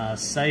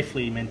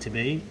safely meant to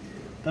be.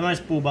 The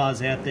most bull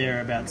bars out there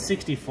are about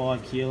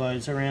 65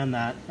 kilos, around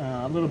that,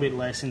 a little bit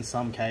less in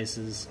some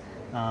cases.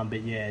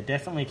 But yeah,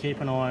 definitely keep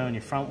an eye on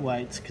your front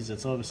weights, because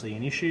it's obviously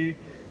an issue,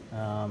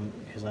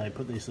 because they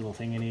put this little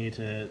thing in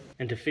here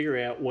to figure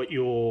out what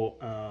your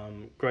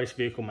gross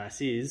vehicle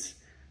mass is.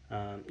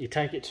 You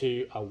take it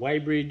to a weigh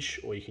bridge,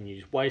 or you can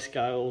use weigh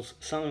scales,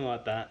 something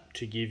like that,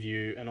 to give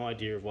you an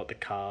idea of what the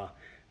car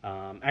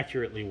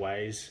accurately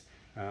weighs.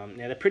 Now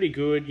they're pretty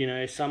good,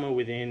 some are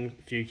within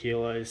a few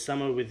kilos,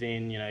 some are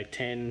within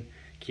 10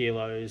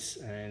 kilos,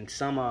 and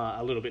some are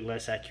a little bit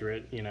less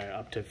accurate, you know,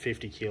 up to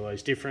 50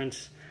 kilos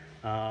difference,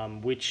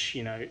 which,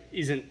 you know,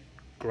 isn't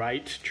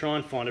great. Try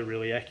and find a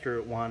really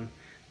accurate one.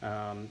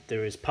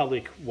 There is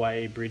public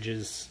way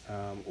bridges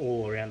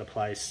all around the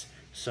place,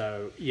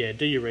 so yeah,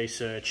 do your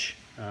research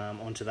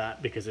onto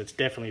that, because it's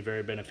definitely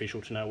very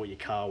beneficial to know what your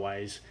car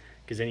weighs,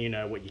 because then you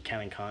know what you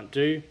can and can't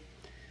do.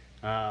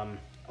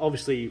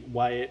 Obviously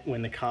weigh it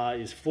when the car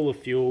is full of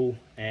fuel,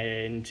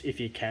 and if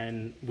you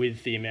can,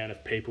 with the amount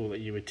of people that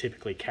you would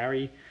typically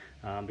carry,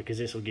 because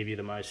this will give you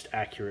the most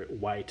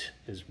accurate weight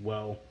as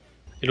well.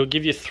 It'll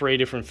give you 3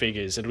 different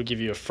figures. It'll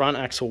give you a front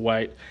axle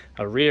weight,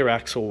 a rear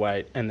axle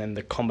weight, and then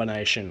the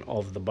combination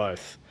of the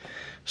both.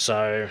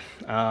 So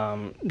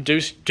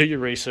do your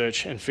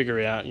research and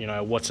figure out, you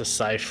know, what's a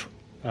safe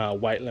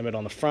weight limit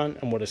on the front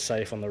and what is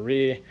safe on the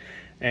rear,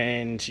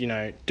 and, you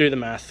know, do the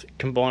math,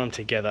 combine them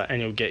together,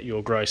 and you'll get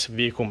your gross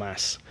vehicle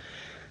mass.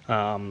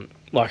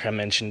 Like I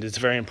mentioned, it's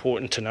very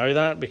important to know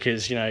that,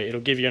 because, you know,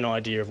 it'll give you an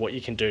idea of what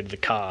you can do to the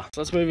car.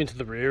 So let's move into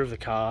the rear of the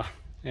car,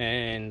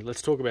 and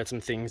let's talk about some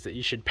things that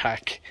you should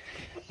pack,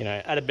 you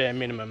know, at a bare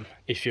minimum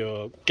if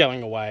you're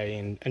going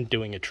away and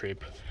doing a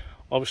trip.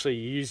 Obviously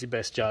you use your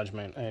best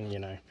judgment, and, you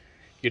know,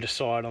 you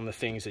decide on the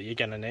things that you're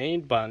going to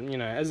need, but, you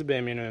know, as a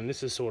bare minimum,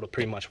 this is sort of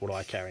pretty much what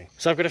I carry.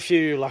 So I've got a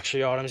few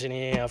luxury items in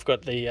here. I've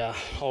got the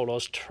Old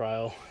Oz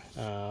Trail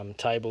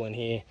table in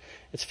here.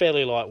 It's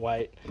fairly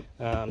lightweight,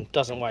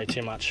 doesn't weigh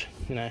too much,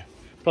 you know,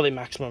 probably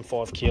maximum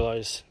 5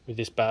 kilos with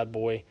this bad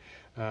boy.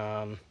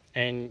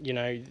 And, you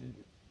know,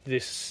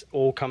 this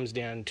all comes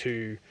down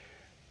to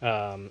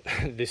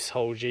this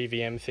whole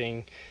GVM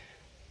thing.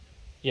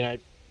 You know,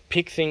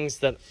 pick things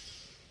that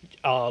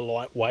are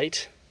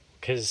lightweight,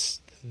 because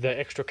the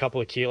extra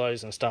couple of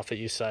kilos and stuff that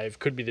you save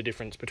could be the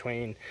difference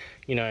between,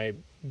 you know,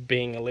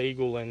 being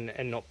illegal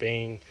and not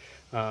being,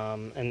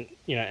 and,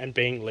 you know, and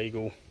being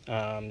legal.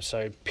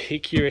 So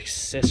pick your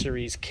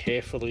accessories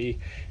carefully,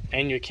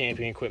 and your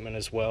camping equipment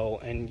as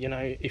well. And, you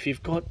know, if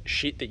you've got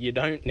shit that you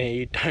don't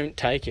need, don't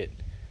take it.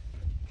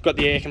 Got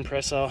the air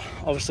compressor.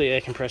 Obviously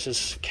air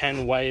compressors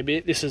can weigh a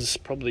bit. This is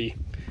probably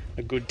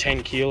a good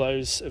 10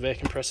 kilos of air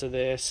compressor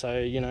there, so,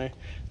 you know,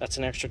 that's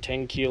an extra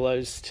 10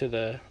 kilos to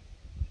the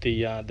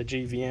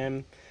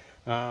GVM.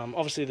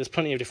 Obviously there's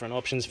plenty of different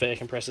options for air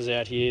compressors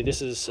out here.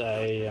 This is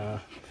a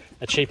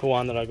cheaper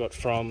one that I got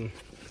from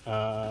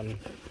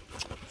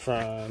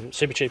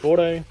Super Cheap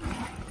Auto.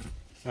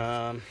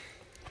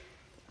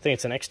 I think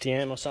it's an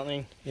XTM or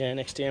something. Yeah, an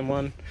XTM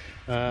one.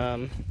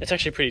 It's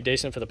actually pretty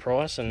decent for the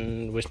price,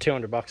 and was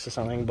 $200 or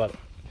something, but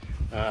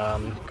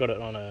got it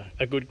on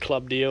a good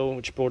club deal,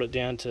 which brought it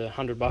down to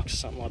 $100 or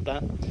something like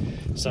that.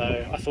 So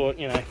I thought,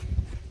 you know,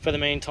 for the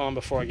meantime,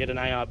 before I get an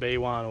ARB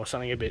one or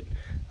something a bit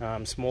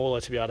smaller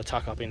to be able to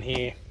tuck up in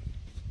here,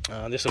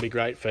 this will be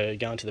great for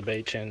going to the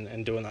beach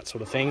and doing that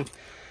sort of thing.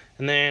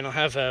 And then I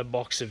have a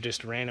box of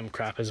just random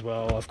crap as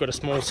well. I've got a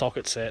small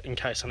socket set in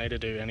case I need to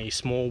do any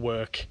small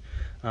work.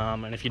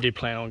 And if you do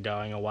plan on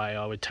going away,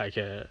 I would take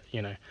at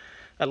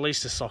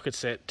least a socket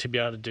set to be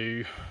able to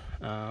do,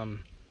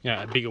 you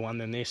know, a bigger one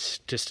than this,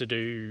 just to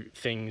do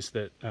things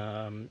that,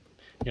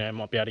 you know,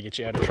 might be able to get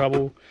you out of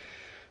trouble.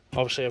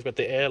 Obviously I've got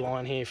the air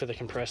line here for the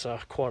compressor,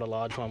 quite a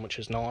large one, which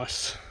is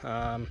nice.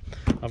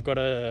 I've got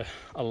a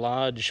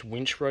large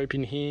winch rope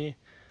in here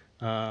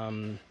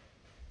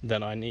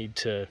that I need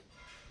to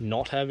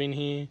not have in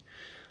here.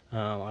 I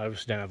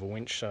obviously don't have a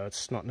winch, so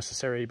it's not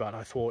necessary, but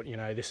I thought, you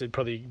know, this would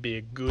probably be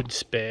a good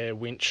spare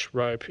winch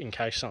rope in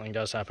case something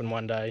does happen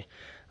one day.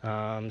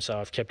 So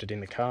I've kept it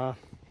in the car.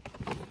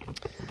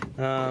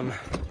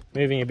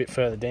 Moving a bit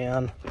further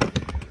down,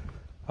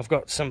 I've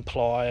got some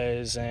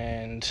pliers,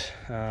 and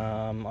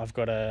I've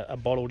got a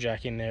bottle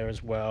jack in there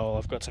as well.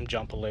 I've got some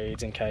jumper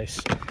leads in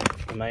case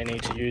I may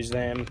need to use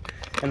them.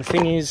 And the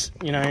thing is,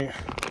 you know,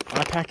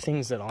 I pack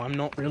things that I'm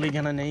not really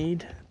going to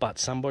need, but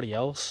somebody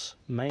else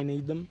may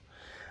need them.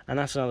 And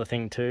that's another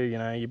thing too, you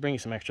know, you bring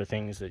some extra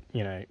things that,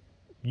 you know,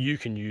 you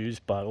can use,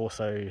 but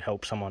also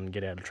help someone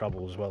get out of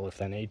trouble as well if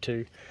they need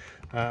to.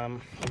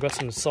 I've got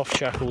some soft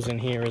shackles in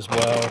here as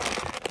well,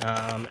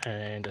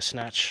 and a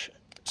snatch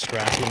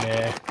strap in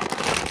there.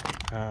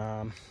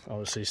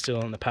 Obviously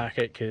still in the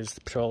packet because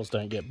the patrols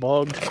don't get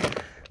bogged.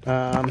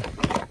 A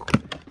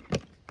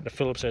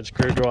Phillips head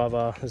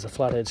screwdriver. There's a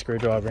flathead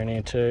screwdriver in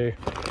here too.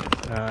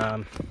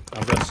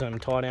 I've got some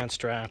tie down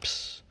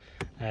straps,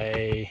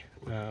 a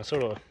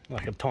sort of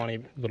like a tiny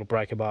little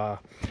breaker bar.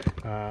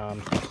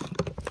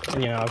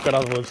 You know, I've got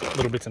other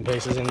little bits and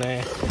pieces in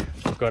there.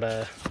 I've got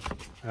a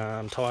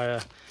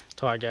tyre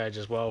gauge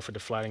as well for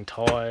deflating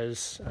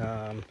tyres.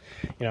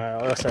 You know,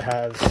 I also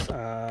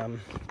have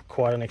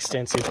quite an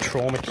extensive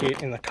trauma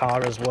kit in the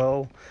car as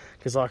well,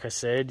 because like I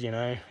said, you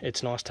know,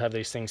 it's nice to have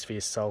these things for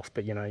yourself,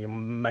 but, you know, you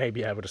may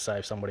be able to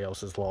save somebody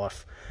else's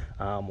life,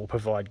 or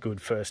provide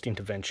good first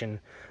intervention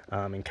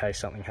in case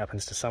something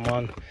happens to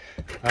someone.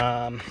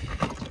 I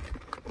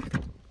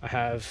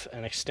have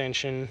an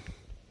extension,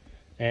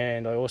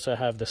 and I also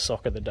have the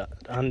socket that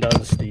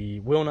undoes the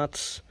wheel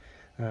nuts.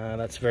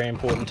 That's very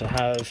important to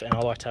have, and I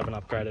like to have an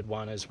upgraded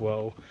one as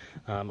well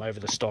over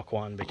the stock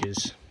one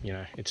because, you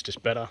know, it's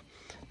just better.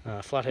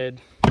 Flathead,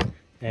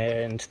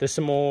 and there's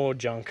some more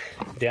junk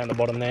down the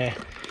bottom there.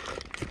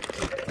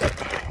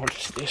 What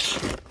is this?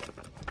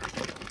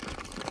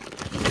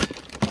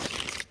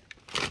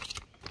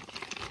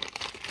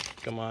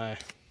 Got my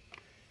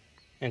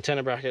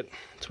antenna bracket.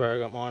 That's where I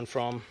got mine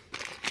from.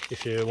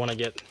 If you want to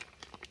get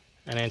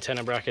an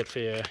antenna bracket for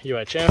your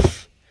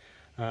UHF.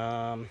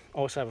 I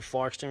also have a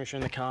fire extinguisher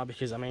in the car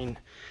because, I mean,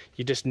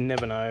 you just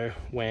never know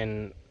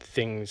when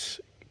things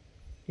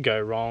go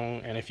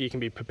wrong, and if you can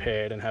be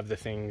prepared and have the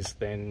things,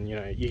 then, you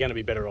know, you're going to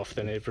be better off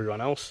than everyone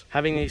else.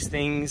 Having these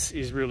things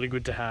is really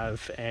good to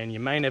have, and you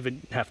may never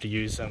have to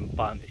use them,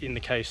 but in the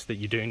case that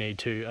you do need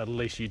to, at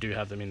least you do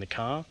have them in the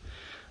car.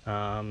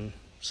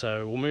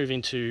 So we'll move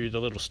into the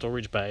little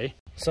storage bay.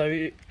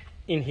 So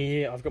in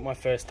here I've got my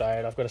first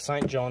aid. I've got a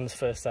St. John's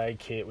first aid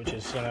kit, which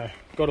is, you know,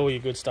 got all your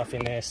good stuff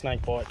in there.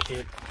 Snake bite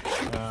kit.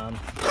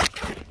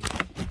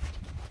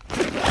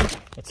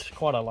 It's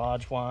quite a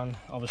large one.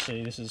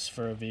 Obviously this is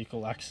for a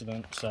vehicle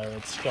accident, so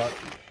it's got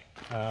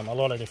a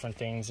lot of different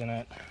things in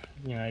it.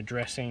 You know,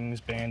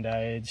 dressings,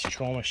 band-aids,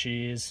 trauma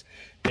shears,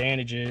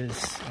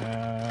 bandages,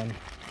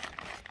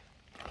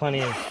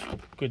 plenty of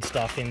good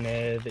stuff in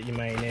there that you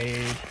may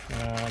need.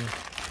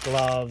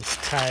 Gloves,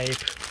 tape,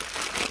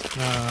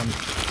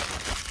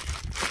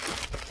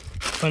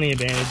 plenty of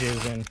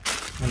bandages and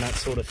that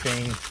sort of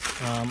thing.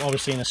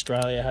 Obviously in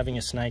Australia, having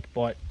a snake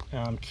bite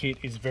kit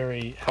is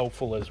very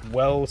helpful as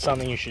well.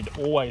 Something you should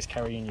always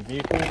carry in your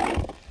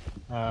vehicle.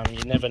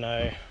 You never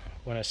know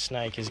when a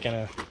snake is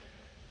going to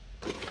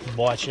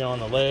bite you on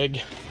the leg.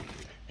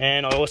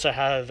 And I also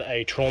have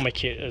a trauma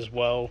kit as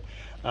well,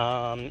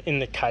 in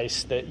the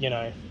case that, you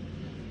know,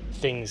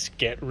 things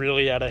get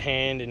really out of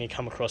hand and you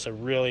come across a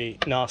really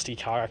nasty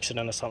car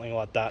accident or something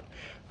like that.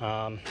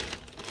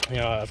 You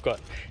know, I've got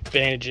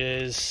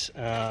bandages,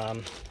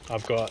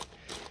 I've got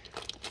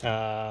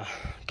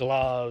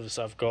gloves,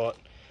 I've got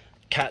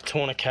cat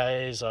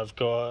tourniquets, I've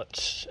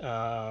got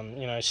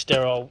you know,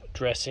 sterile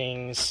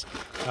dressings,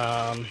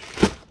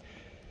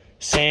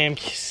 SAM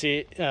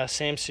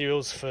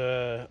seals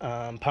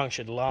for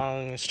punctured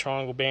lungs,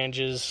 triangle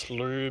bandages,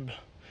 lube,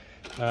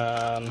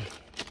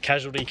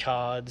 casualty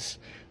cards.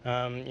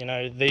 You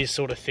know, these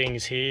sort of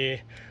things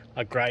here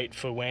are great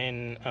for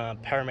when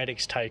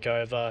paramedics take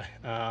over.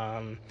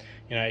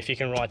 You know, if you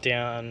can write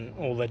down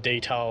all the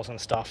details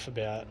and stuff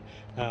about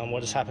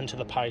what has happened to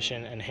the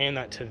patient and hand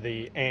that to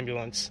the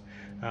ambulance,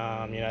 you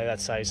know,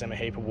 that saves them a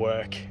heap of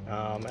work,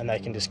 and they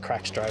can just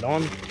crack straight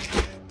on.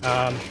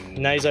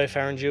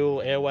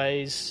 Nasopharyngeal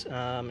airways,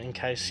 in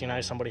case, you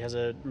know, somebody has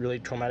a really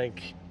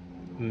traumatic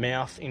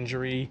mouth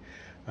injury,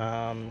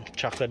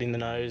 chuck that in the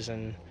nose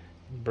and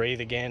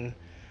breathe again.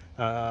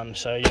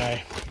 So, you know,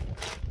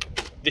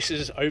 this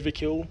is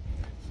overkill,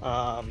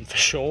 for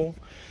sure,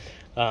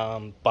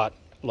 but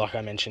like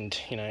I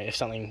mentioned, you know, if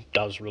something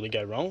does really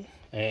go wrong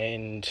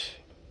and,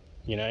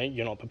 you know,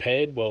 you're not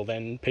prepared, well,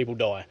 then people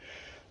die.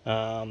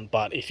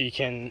 But if you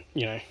can,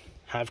 you know,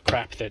 have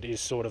crap that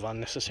is sort of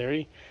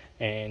unnecessary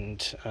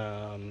and,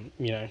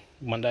 you know,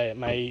 one day it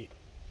may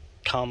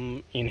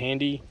come in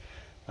handy.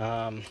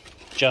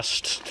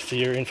 Just for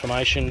your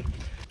information,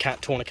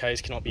 cat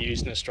tourniquets cannot be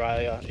used in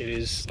Australia. It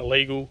is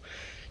illegal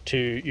to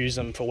use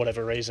them for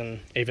whatever reason,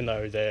 even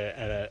though they're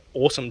an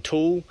awesome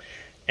tool.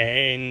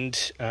 And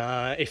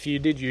if you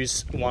did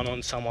use one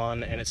on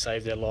someone and it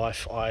saved their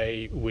life,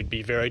 I would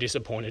be very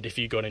disappointed if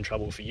you got in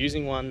trouble for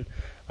using one.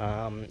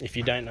 If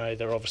you don't know,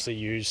 they're obviously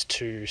used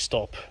to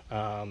stop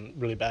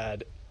really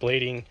bad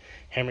bleeding,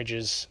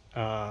 hemorrhages,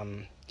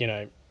 you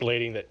know,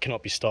 bleeding that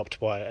cannot be stopped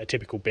by a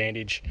typical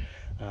bandage.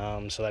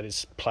 So that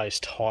is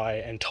placed high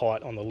and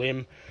tight on the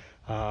limb,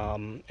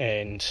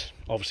 and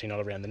obviously not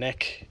around the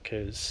neck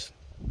because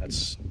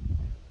that's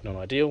not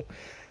ideal.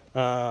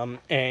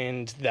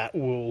 And that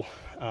will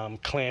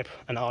clamp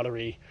an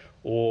artery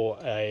or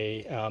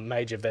a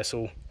major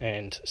vessel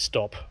and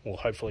stop, or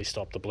hopefully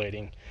stop, the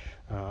bleeding.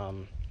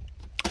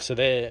 So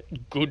they're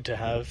good to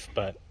have,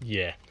 but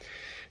yeah,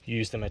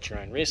 use them at your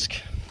own risk.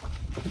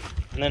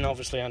 And then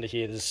obviously under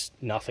here there's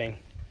nothing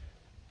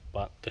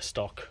but the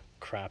stock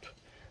crap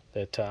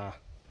that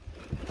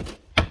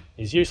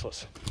is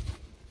useless.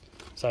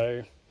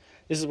 So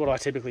this is what I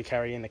typically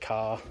carry in the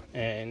car,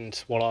 and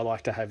what I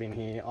like to have in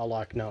here. I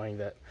like knowing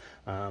that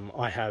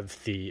I have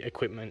the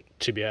equipment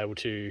to be able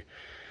to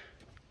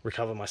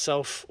recover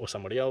myself or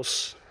somebody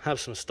else, have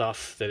some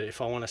stuff that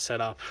if I want to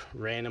set up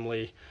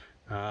randomly,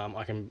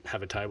 I can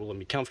have a table and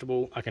be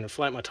comfortable. I can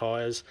inflate my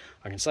tyres,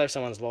 I can save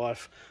someone's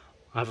life.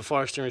 I have a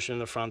fire extinguisher in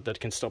the front that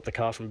can stop the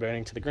car from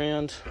burning to the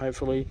ground,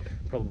 hopefully,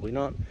 probably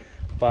not.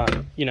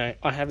 But, you know,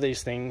 I have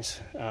these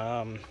things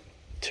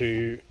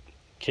to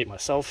keep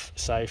myself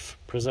safe,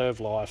 preserve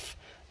life,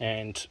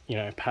 and, you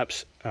know,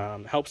 perhaps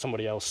help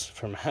somebody else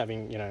from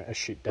having, you know, a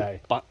shit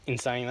day. But in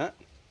saying that,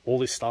 all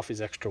this stuff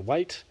is extra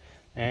weight,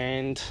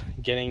 and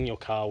getting your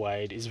car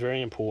weighed is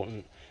very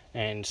important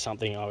and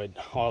something I would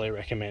highly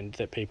recommend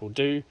that people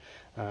do,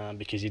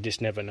 because you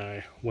just never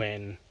know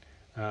when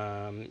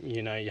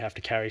you know, you have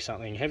to carry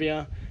something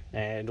heavier,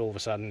 and all of a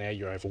sudden now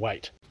you're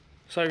overweight.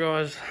 So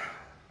guys,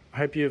 I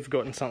hope you've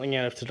gotten something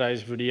out of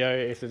today's video.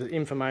 If there's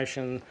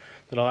information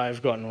that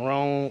I've gotten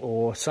wrong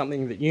or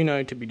something that you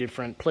know to be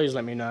different, please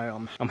let me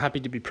know. I'm happy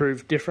to be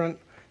proved different.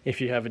 If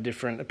you have a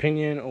different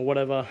opinion or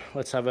whatever,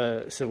 let's have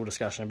a civil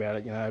discussion about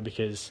it, you know,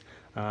 because,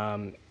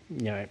 you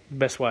know,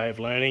 best way of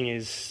learning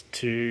is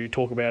to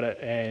talk about it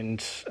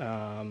and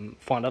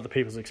find other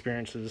people's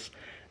experiences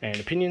and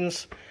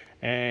opinions.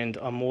 And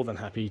I'm more than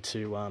happy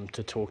to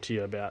talk to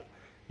you about,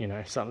 you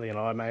know, something that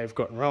I may have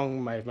gotten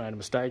wrong, may have made a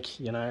mistake.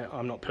 You know,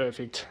 I'm not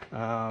perfect.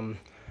 I'm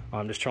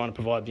just trying to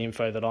provide the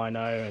info that I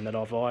know and that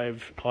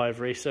I've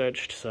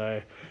researched.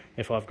 So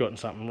if I've gotten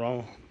something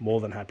wrong, more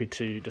than happy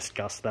to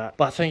discuss that.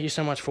 But thank you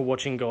so much for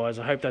watching, guys.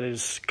 I hope that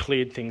has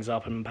cleared things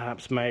up and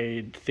perhaps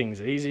made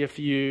things easier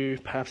for you.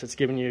 Perhaps it's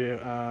given you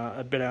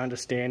a better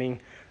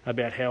understanding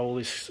about how all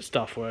this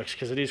stuff works,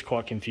 because it is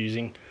quite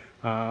confusing.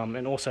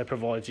 And also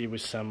provides you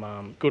with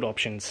some good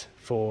options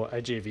for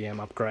a GVM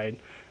upgrade.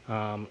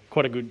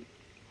 Quite a good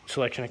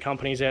selection of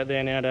companies out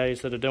there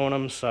nowadays that are doing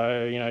them.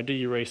 So, you know, do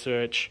your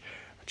research,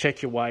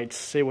 check your weights,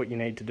 see what you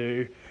need to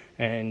do,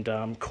 and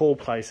call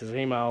places,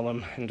 email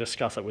them and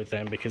discuss it with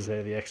them, because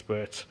they're the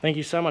experts. Thank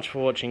you so much for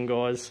watching,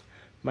 guys.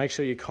 Make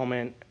sure you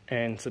comment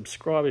and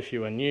subscribe if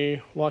you are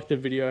new. Like the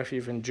video if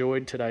you've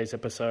enjoyed today's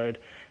episode,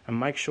 and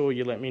make sure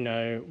you let me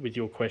know with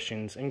your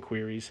questions and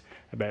queries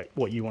about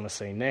what you want to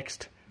see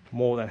next.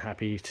 More than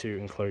happy to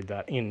include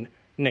that in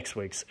next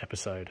week's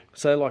episode.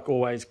 So like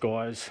always,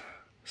 guys,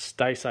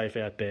 stay safe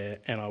out there,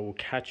 and I will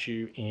catch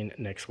you in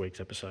next week's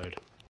episode.